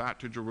goes back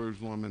to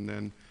Jerusalem and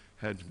then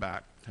heads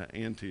back to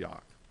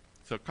Antioch.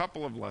 So a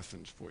couple of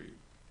lessons for you.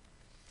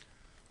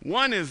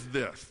 One is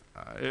this.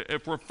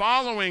 If we're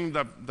following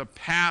the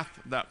path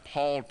that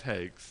Paul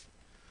takes,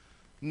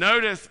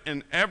 notice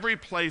in every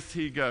place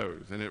he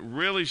goes, and it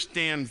really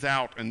stands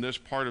out in this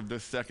part of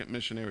this second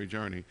missionary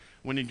journey,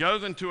 when he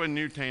goes into a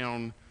new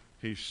town,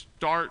 he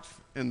starts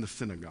in the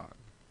synagogue.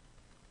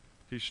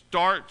 He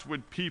starts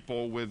with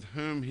people with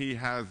whom he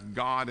has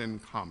God in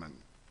common.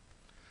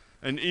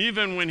 And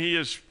even when he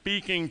is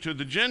speaking to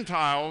the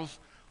Gentiles,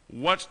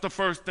 what's the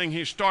first thing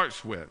he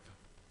starts with?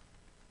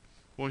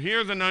 Well,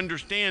 here's an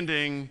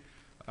understanding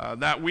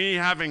that we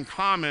have in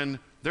common.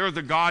 There's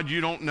a God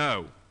you don't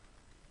know.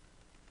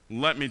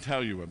 Let me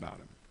tell you about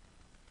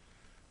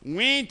him.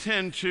 We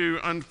tend to,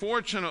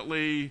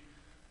 unfortunately,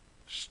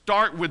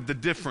 start with the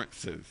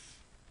differences.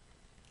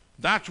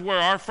 That's where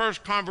our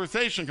first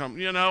conversation comes.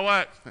 You know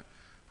what?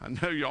 I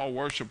know y'all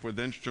worship with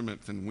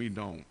instruments and we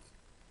don't.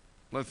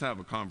 Let's have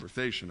a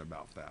conversation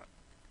about that.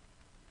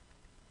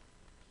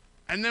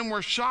 And then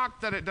we're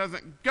shocked that it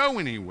doesn't go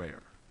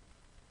anywhere.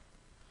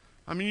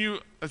 I mean, you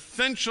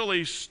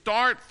essentially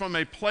start from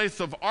a place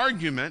of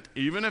argument,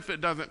 even if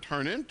it doesn't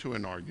turn into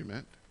an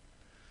argument,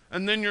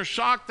 and then you're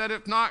shocked that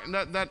it's not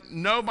that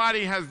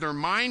nobody has their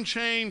mind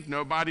changed,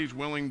 nobody's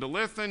willing to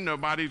listen,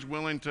 nobody's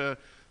willing to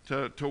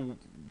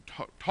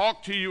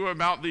talk to you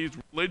about these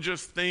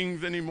religious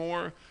things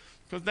anymore,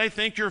 because they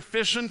think you're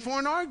fishing for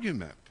an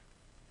argument.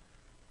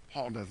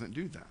 Paul doesn't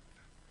do that.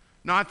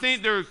 Now, I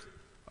think there's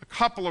a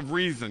couple of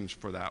reasons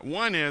for that.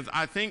 One is,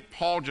 I think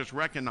Paul just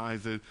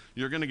recognizes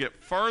you're going to get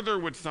further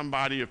with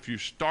somebody if you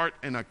start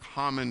in a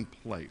common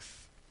place.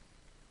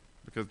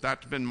 Because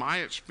that's been my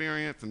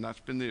experience, and that's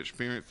been the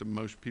experience of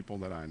most people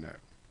that I know.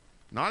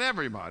 Not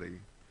everybody,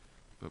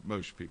 but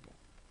most people.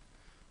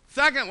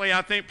 Secondly,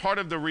 I think part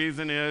of the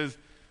reason is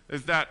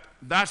that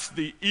that's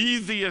the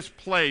easiest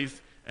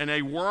place in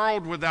a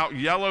world without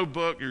yellow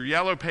book or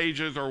yellow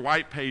pages or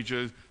white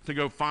pages to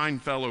go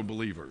find fellow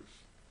believers.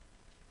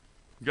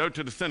 Go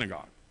to the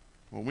synagogue.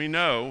 Well, we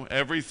know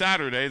every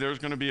Saturday there's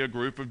going to be a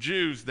group of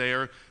Jews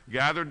there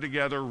gathered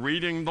together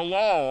reading the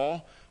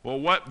law. Well,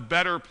 what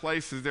better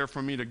place is there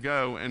for me to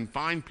go and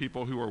find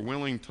people who are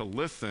willing to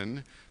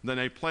listen than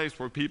a place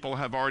where people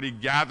have already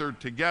gathered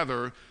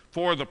together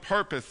for the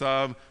purpose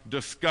of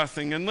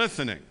discussing and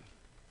listening?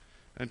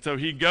 And so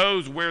he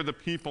goes where the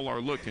people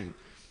are looking.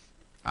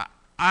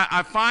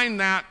 I find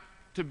that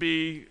to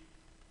be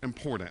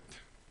important.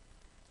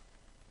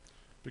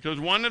 Because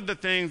one of the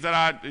things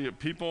that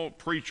people,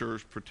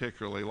 preachers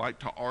particularly, like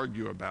to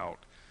argue about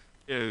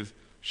is,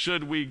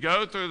 should we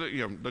go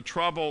through the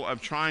trouble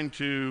of trying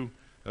to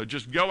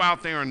just go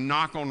out there and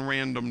knock on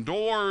random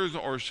doors,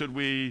 or should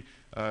we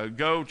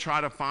go try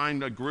to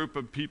find a group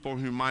of people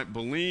who might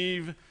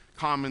believe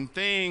common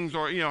things,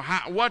 or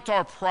what's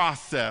our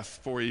process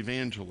for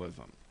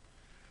evangelism?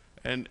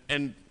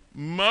 And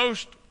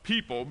most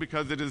people,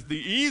 because it is the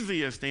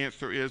easiest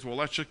answer, is, well,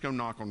 let's just go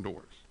knock on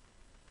doors.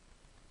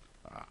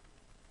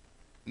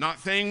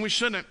 Not saying we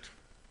shouldn't.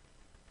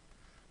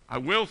 I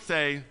will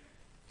say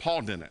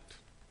Paul didn't.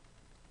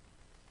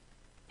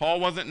 Paul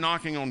wasn't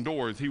knocking on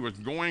doors. He was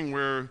going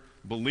where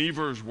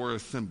believers were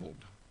assembled.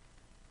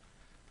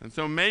 And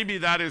so maybe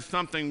that is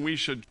something we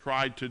should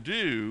try to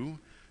do,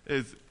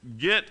 is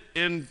get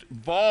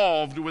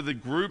involved with the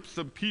groups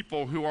of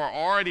people who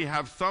already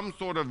have some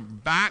sort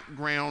of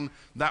background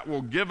that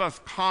will give us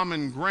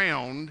common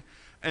ground,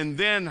 and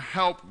then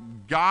help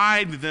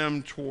guide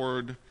them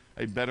toward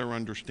a better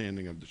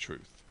understanding of the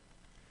truth.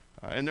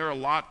 And there are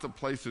lots of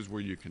places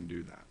where you can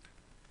do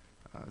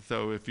that.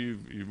 So if you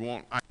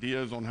want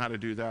ideas on how to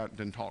do that,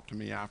 then talk to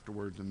me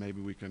afterwards, and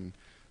maybe we can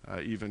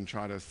even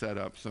try to set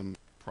up some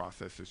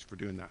processes for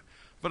doing that.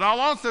 But I'll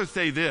also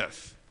say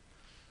this.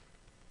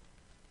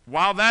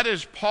 while that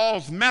is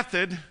Paul's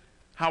method,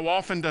 how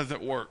often does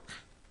it work?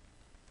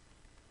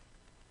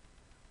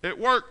 It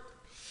worked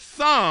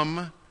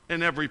some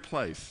in every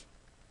place.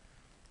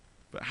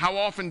 But how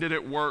often did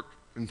it work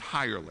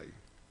entirely?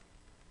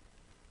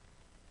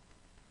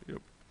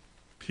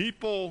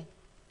 People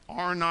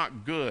are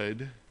not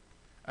good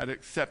at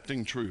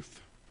accepting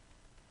truth.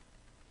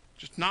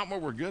 Just not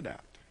what we're good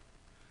at.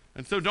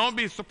 And so don't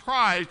be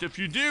surprised if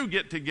you do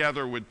get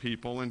together with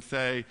people and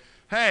say,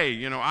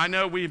 hey, I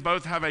know we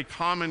both have a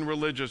common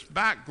religious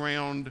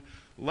background.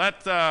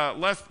 Let's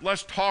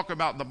talk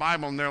about the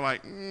Bible. And they're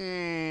like,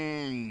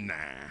 nah,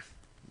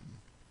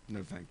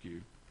 no thank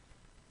you.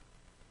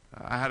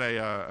 I had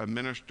a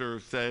minister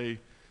say,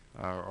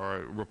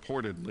 or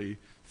reportedly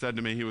said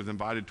to me, he was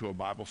invited to a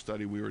Bible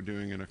study we were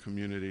doing in a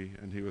community,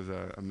 and he was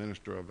a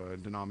minister of a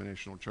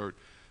denominational church.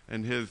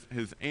 And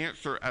his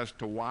answer as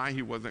to why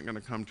he wasn't going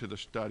to come to the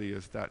study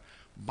is that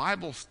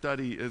Bible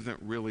study isn't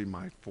really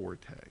my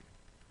forte.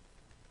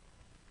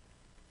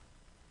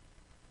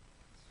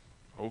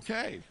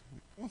 Okay.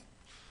 Well,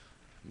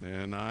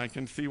 then I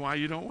can see why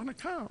you don't want to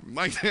come.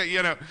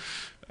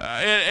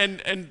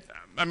 And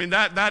I mean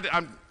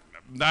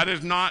that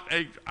is not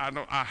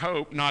I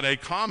hope not a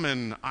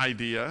common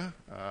idea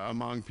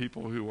among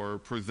people who are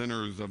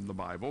presenters of the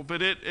Bible,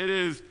 but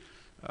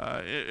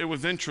it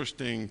was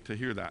interesting to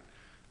hear that.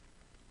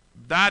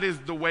 That is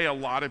the way a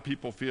lot of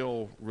people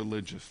feel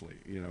religiously.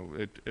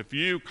 If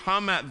you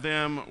come at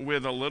them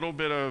with a little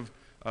bit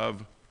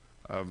of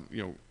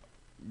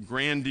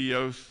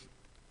grandiose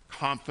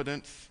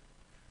confidence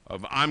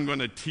of I'm going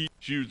to teach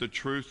you the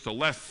truth, so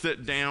let's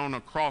sit down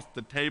across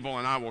the table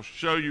and I will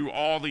show you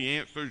all the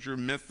answers you're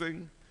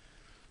missing.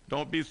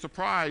 Don't be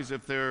surprised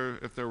if their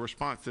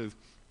response is,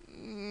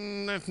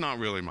 that's not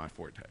really my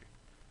forte.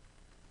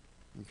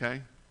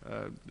 Okay?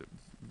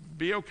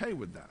 Be okay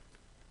with that.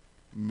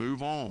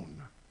 Move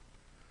on.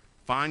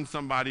 Find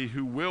somebody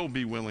who will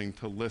be willing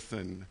to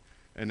listen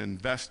and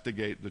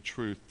investigate the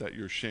truth that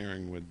you're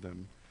sharing with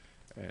them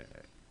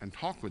and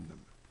talk with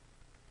them.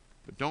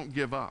 But don't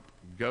give up.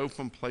 Go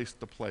from place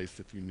to place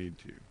if you need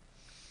to.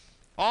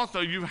 Also,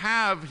 you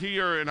have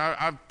here, and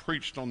I've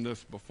preached on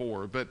this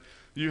before, but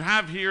you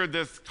have here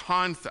this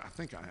concept, I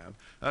think I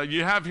have,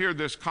 you have here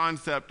this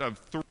concept of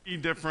three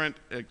different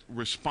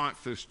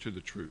responses to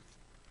the truth.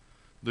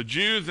 The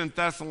Jews in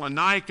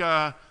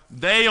Thessalonica,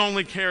 they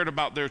only cared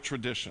about their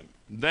tradition.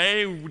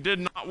 They did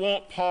not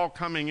want Paul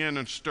coming in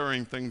and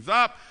stirring things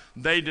up.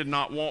 They did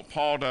not want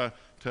Paul to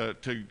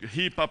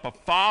heap up a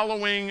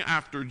following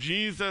after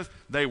Jesus.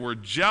 They were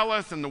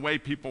jealous in the way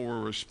people were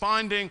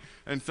responding,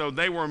 and so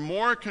they were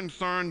more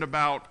concerned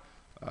about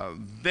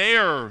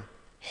their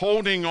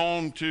holding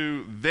on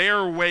to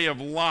their way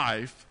of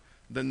life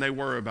than they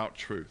were about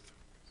truth.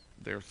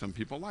 There are some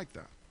people like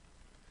that.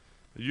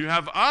 You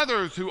have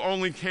others who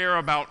only care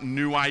about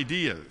new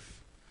ideas.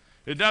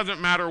 It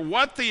doesn't matter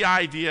what the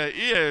idea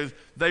is,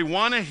 they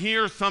want to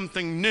hear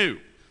something new.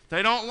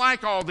 They don't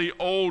like all the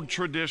old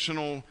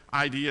traditional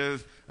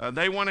ideas.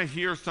 They want to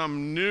hear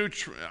some new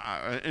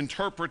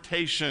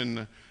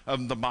interpretation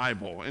of the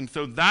Bible. And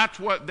so that's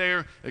what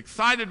they're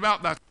excited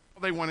about. That's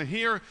all they want to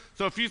hear.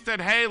 So if you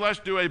said, hey, let's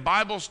do a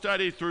Bible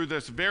study through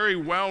this very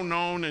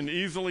well-known and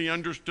easily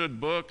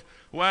understood book,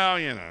 well,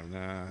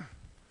 nah.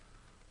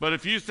 But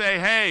if you say,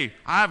 hey,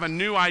 I have a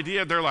new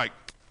idea, they're like,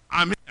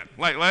 I'm in.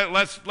 Like,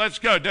 let's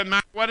go. Doesn't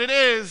matter what it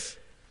is.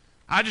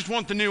 I just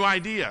want the new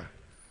idea.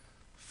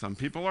 Some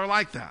people are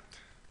like that.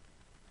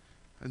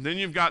 And then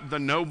you've got the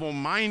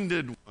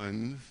noble-minded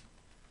ones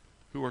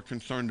who are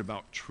concerned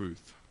about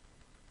truth.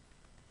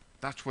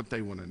 That's what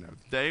they want to know.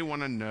 They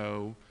want to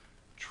know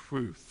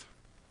truth.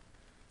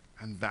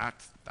 And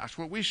that's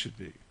what we should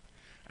be.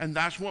 And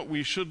that's what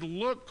we should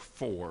look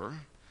for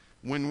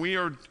when we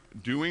are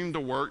doing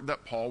the work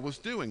that Paul was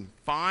doing.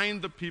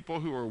 Find the people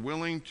who are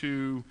willing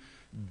to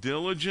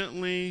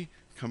diligently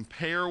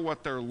compare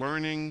what they're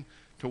learning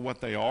to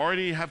what they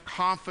already have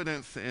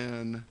confidence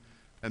in,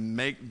 and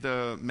make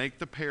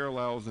the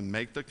parallels and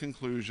make the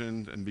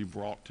conclusions and be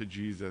brought to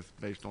Jesus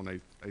based on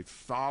a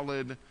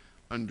solid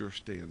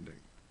understanding.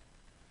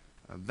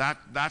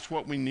 That's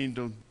what we need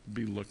to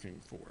be looking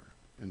for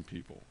in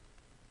people.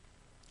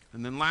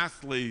 And then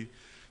lastly,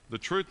 the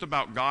truth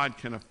about God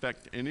can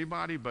affect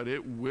anybody, but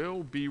it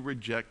will be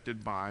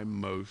rejected by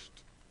most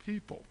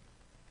people.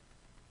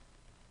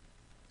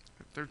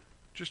 There's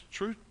just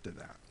truth to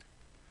that.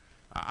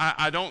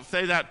 I don't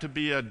say that to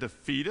be a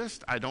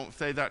defeatist. I don't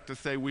say that to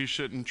say we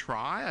shouldn't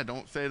try. I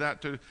don't say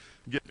that to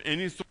give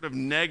any sort of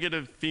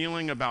negative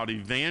feeling about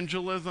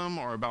evangelism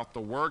or about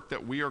the work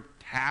that we are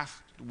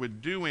tasked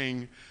with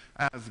doing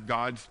as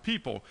God's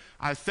people.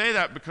 I say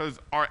that because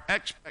our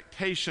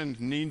expectations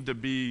need to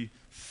be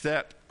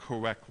set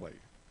correctly.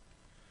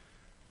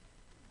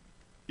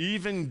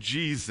 Even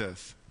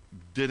Jesus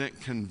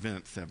didn't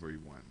convince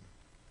everyone.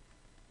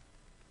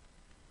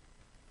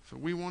 So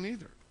we won't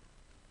either.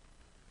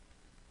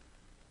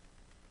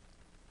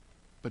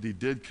 But he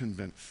did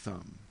convince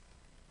some.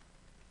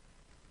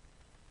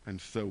 And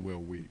so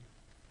will we.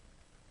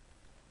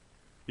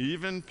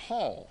 Even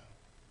Paul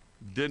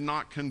did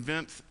not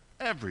convince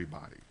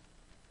everybody,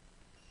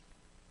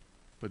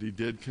 but he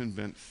did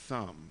convince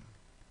some.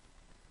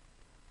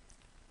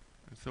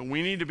 And so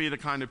we need to be the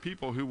kind of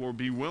people who will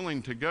be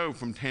willing to go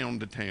from town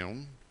to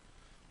town,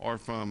 or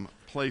from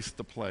place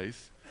to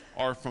place,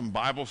 or from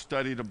Bible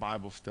study to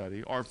Bible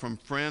study, or from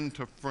friend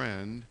to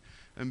friend,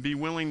 and be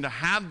willing to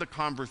have the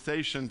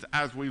conversations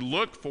as we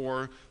look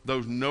for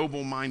those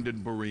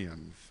noble-minded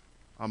Bereans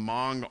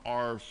among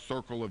our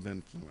circle of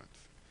influence.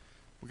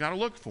 We've got to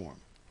look for them.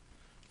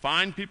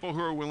 Find people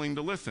who are willing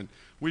to listen.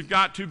 We've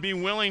got to be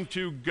willing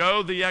to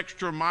go the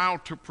extra mile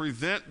to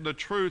present the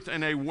truth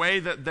in a way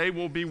that they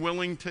will be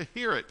willing to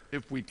hear it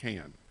if we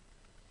can.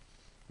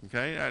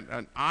 Okay?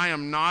 And I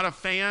am not a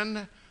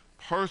fan,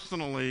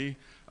 personally,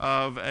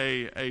 of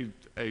a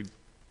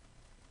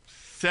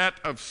set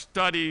of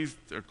studies,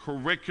 a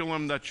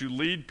curriculum that you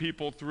lead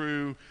people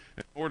through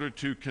in order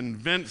to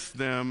convince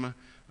them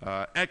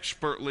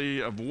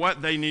expertly of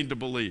what they need to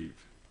believe.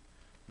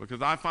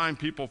 Because I find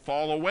people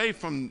fall away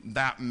from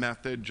that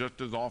method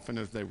just as often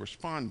as they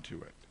respond to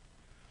it.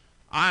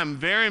 I am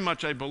very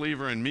much a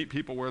believer in meet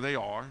people where they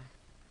are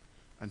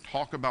and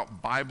talk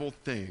about Bible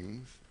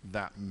things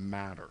that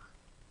matter.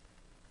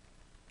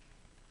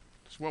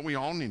 It's what we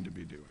all need to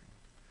be doing.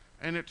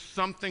 And it's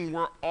something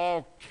we're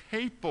all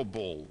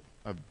capable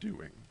of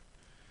doing.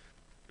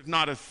 There's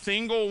not a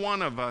single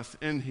one of us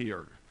in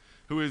here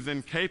who is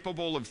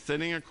incapable of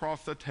sitting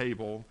across the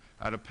table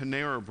at a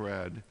Panera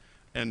Bread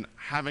and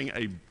having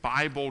a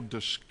Bible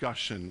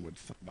discussion with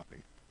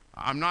somebody.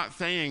 I'm not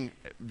saying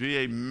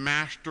be a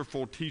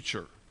masterful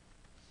teacher.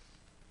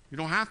 You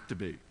don't have to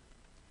be.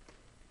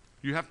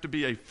 You have to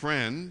be a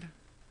friend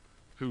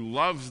who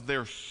loves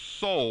their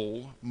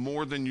soul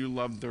more than you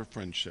love their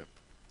friendship.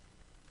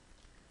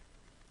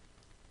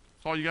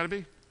 That's all you got to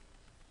be.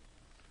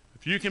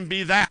 If you can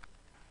be that,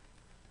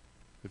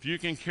 if you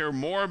can care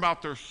more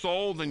about their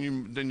soul than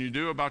you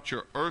do about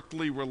your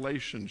earthly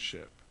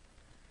relationship,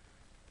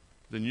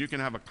 then you can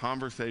have a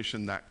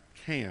conversation that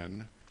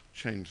can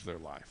change their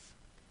life.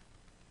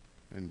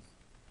 And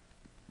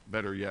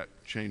better yet,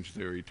 change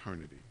their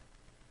eternity.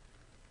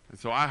 And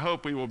so I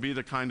hope we will be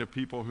the kind of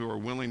people who are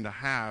willing to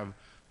have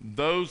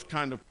those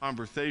kind of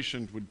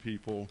conversations with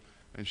people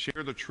and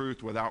share the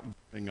truth without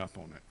giving up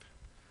on it.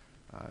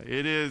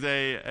 It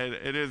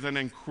is an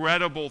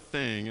incredible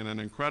thing and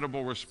an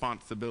incredible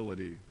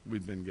responsibility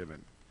we've been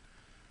given.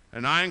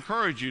 And I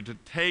encourage you to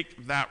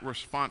take that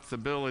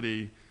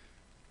responsibility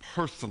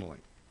personally.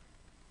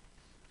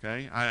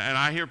 Okay? And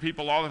I hear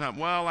people all the time,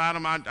 well,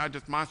 Adam,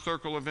 my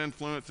circle of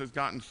influence has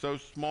gotten so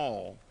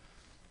small.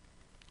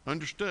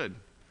 Understood.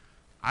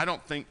 I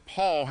don't think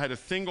Paul had a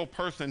single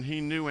person he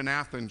knew in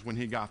Athens when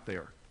he got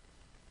there.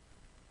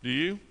 Do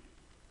you?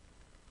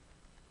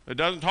 It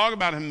doesn't talk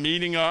about him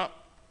meeting up.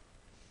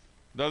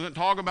 It doesn't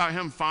talk about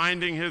him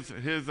finding his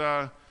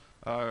that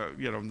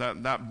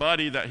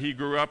buddy that he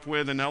grew up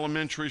with in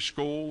elementary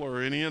school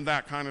or any of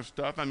that kind of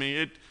stuff. I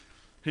mean,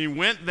 he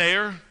went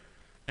there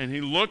and he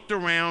looked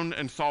around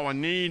and saw a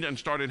need and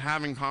started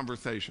having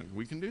conversations.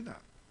 We can do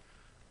that.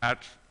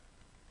 That's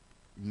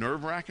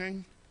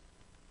nerve-wracking.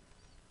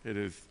 It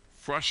is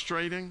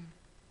frustrating.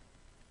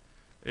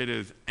 It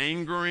is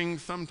angering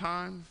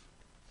sometimes.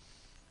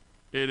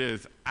 It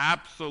is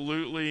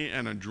absolutely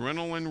an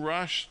adrenaline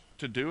rush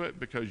to do it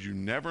because you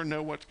never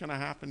know what's going to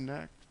happen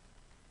next.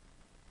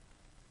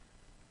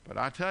 But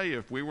I tell you,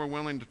 if we were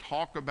willing to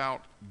talk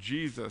about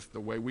Jesus the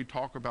way we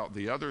talk about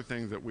the other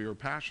things that we are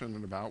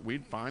passionate about,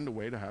 we'd find a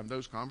way to have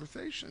those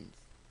conversations.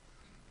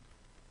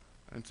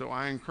 And so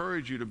I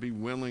encourage you to be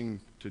willing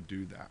to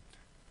do that.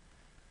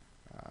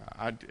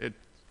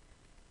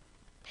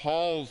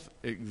 Paul's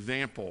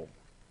example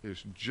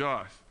is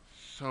just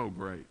so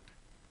great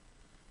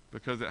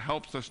because it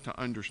helps us to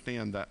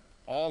understand that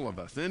all of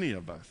us, any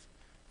of us,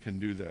 can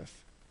do this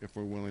if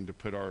we're willing to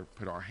put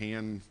our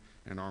hands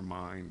and our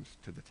minds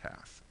to the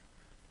task.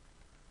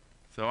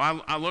 So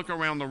I look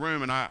around the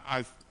room and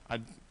I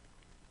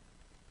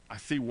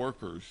see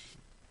workers.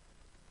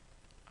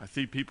 I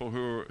see people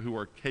who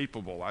are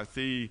capable. I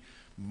see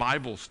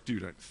Bible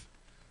students.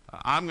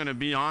 I'm going to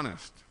be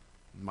honest.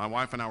 My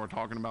wife and I were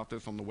talking about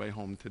this on the way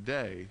home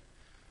today,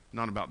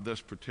 not about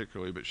this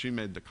particularly, but she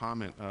made the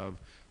comment of,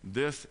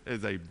 this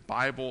is a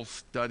Bible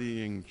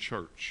studying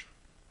church.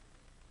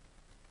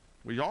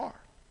 We are.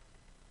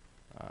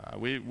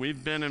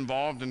 We've been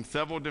involved in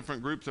several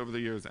different groups over the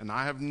years, and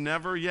I have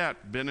never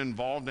yet been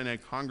involved in a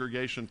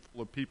congregation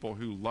full of people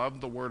who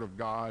love the Word of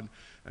God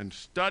and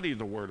study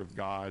the Word of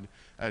God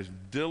as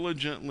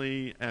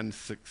diligently and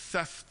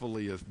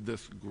successfully as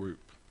this group.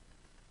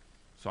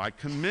 So I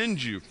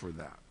commend you for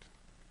that.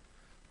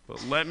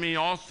 But let me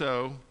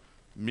also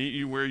meet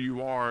you where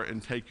you are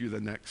and take you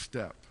the next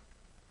step.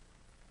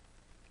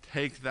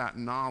 Take that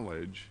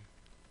knowledge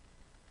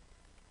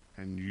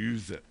and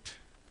use it.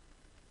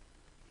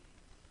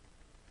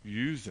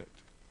 Use it.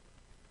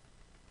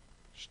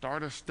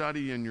 Start a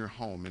study in your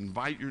home.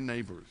 Invite your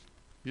neighbors.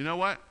 You know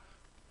what?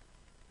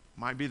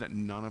 Might be that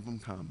none of them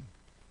come,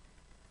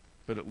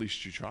 but at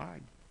least you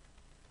tried.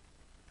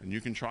 And you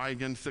can try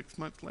again 6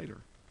 months later.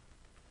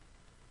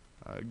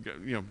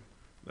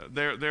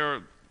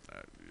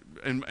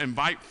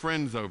 Invite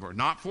friends over,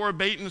 not for a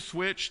bait and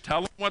switch.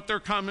 Tell them what they're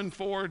coming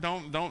for.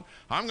 Don't.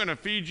 I'm going to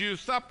feed you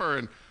supper.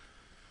 And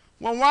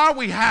well, while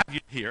we have you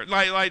here,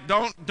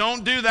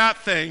 don't do that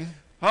thing.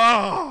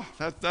 Oh,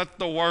 that's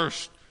the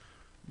worst.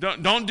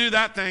 Don't do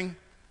that thing.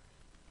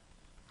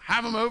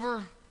 Have them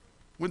over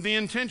with the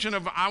intention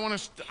of I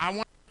want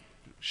to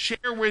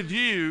share with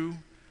you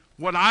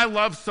what I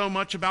love so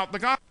much about the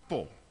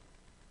gospel.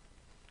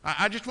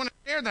 I just want to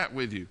share that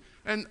with you.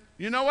 And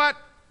you know what?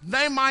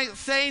 They might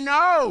say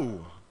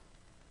no.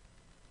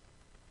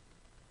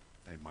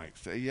 They might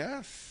say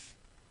yes.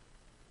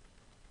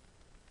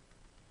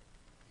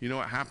 You know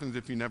what happens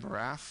if you never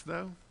ask,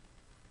 though?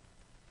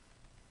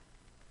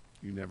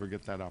 You never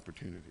get that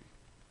opportunity.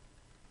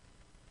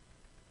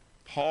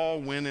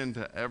 Paul went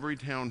into every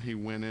town he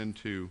went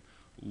into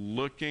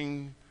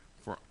looking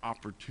for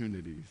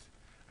opportunities.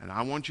 And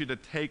I want you to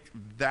take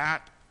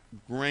that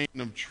grain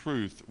of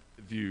truth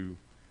with you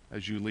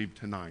as you leave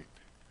tonight.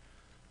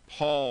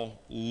 Paul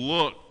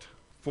looked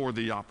for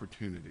the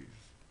opportunities.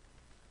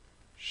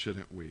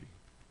 Shouldn't we?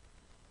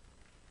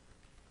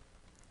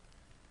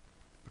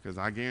 Because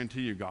I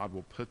guarantee you God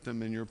will put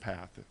them in your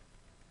path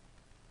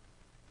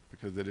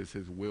because it is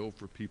his will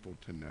for people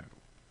to know.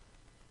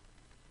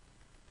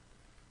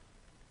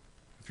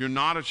 If you're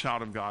not a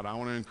child of God, I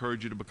want to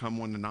encourage you to become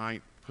one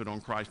tonight. Put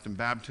on Christ in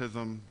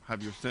baptism.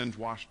 Have your sins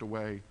washed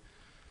away.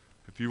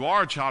 If you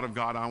are a child of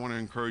God, I want to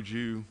encourage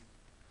you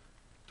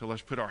to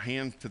let's put our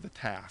hands to the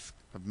task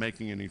of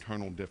making an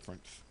eternal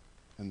difference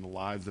in the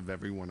lives of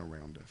everyone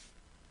around us.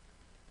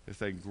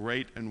 It's a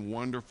great and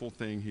wonderful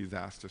thing he's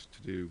asked us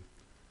to do.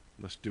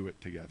 Let's do it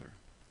together.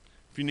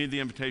 If you need the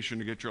invitation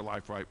to get your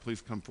life right,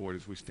 please come forward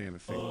as we stand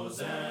and sing.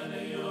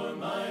 Hosanna, you're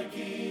my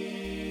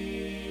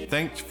King.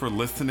 Thanks for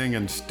listening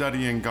and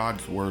studying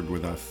God's Word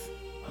with us.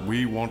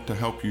 We want to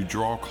help you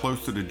draw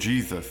closer to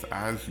Jesus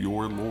as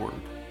your Lord.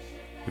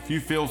 If you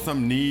feel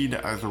some need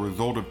as a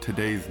result of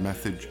today's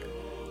message,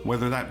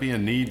 whether that be a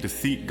need to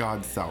seek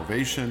God's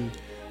salvation,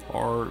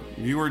 or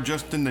you are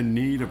just in the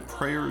need of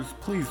prayers,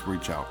 please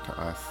reach out to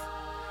us.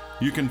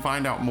 You can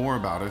find out more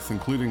about us,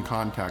 including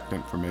contact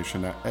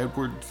information, at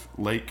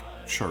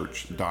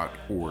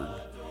edwardslakechurch.org.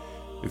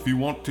 If you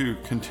want to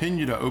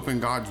continue to open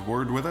God's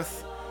Word with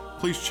us,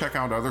 please check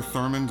out other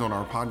sermons on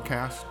our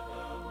podcast,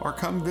 or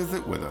come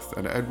visit with us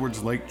at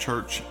Edwards Lake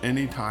Church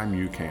anytime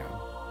you can.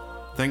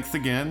 Thanks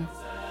again,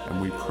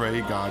 and we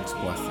pray God's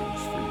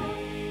blessings for you.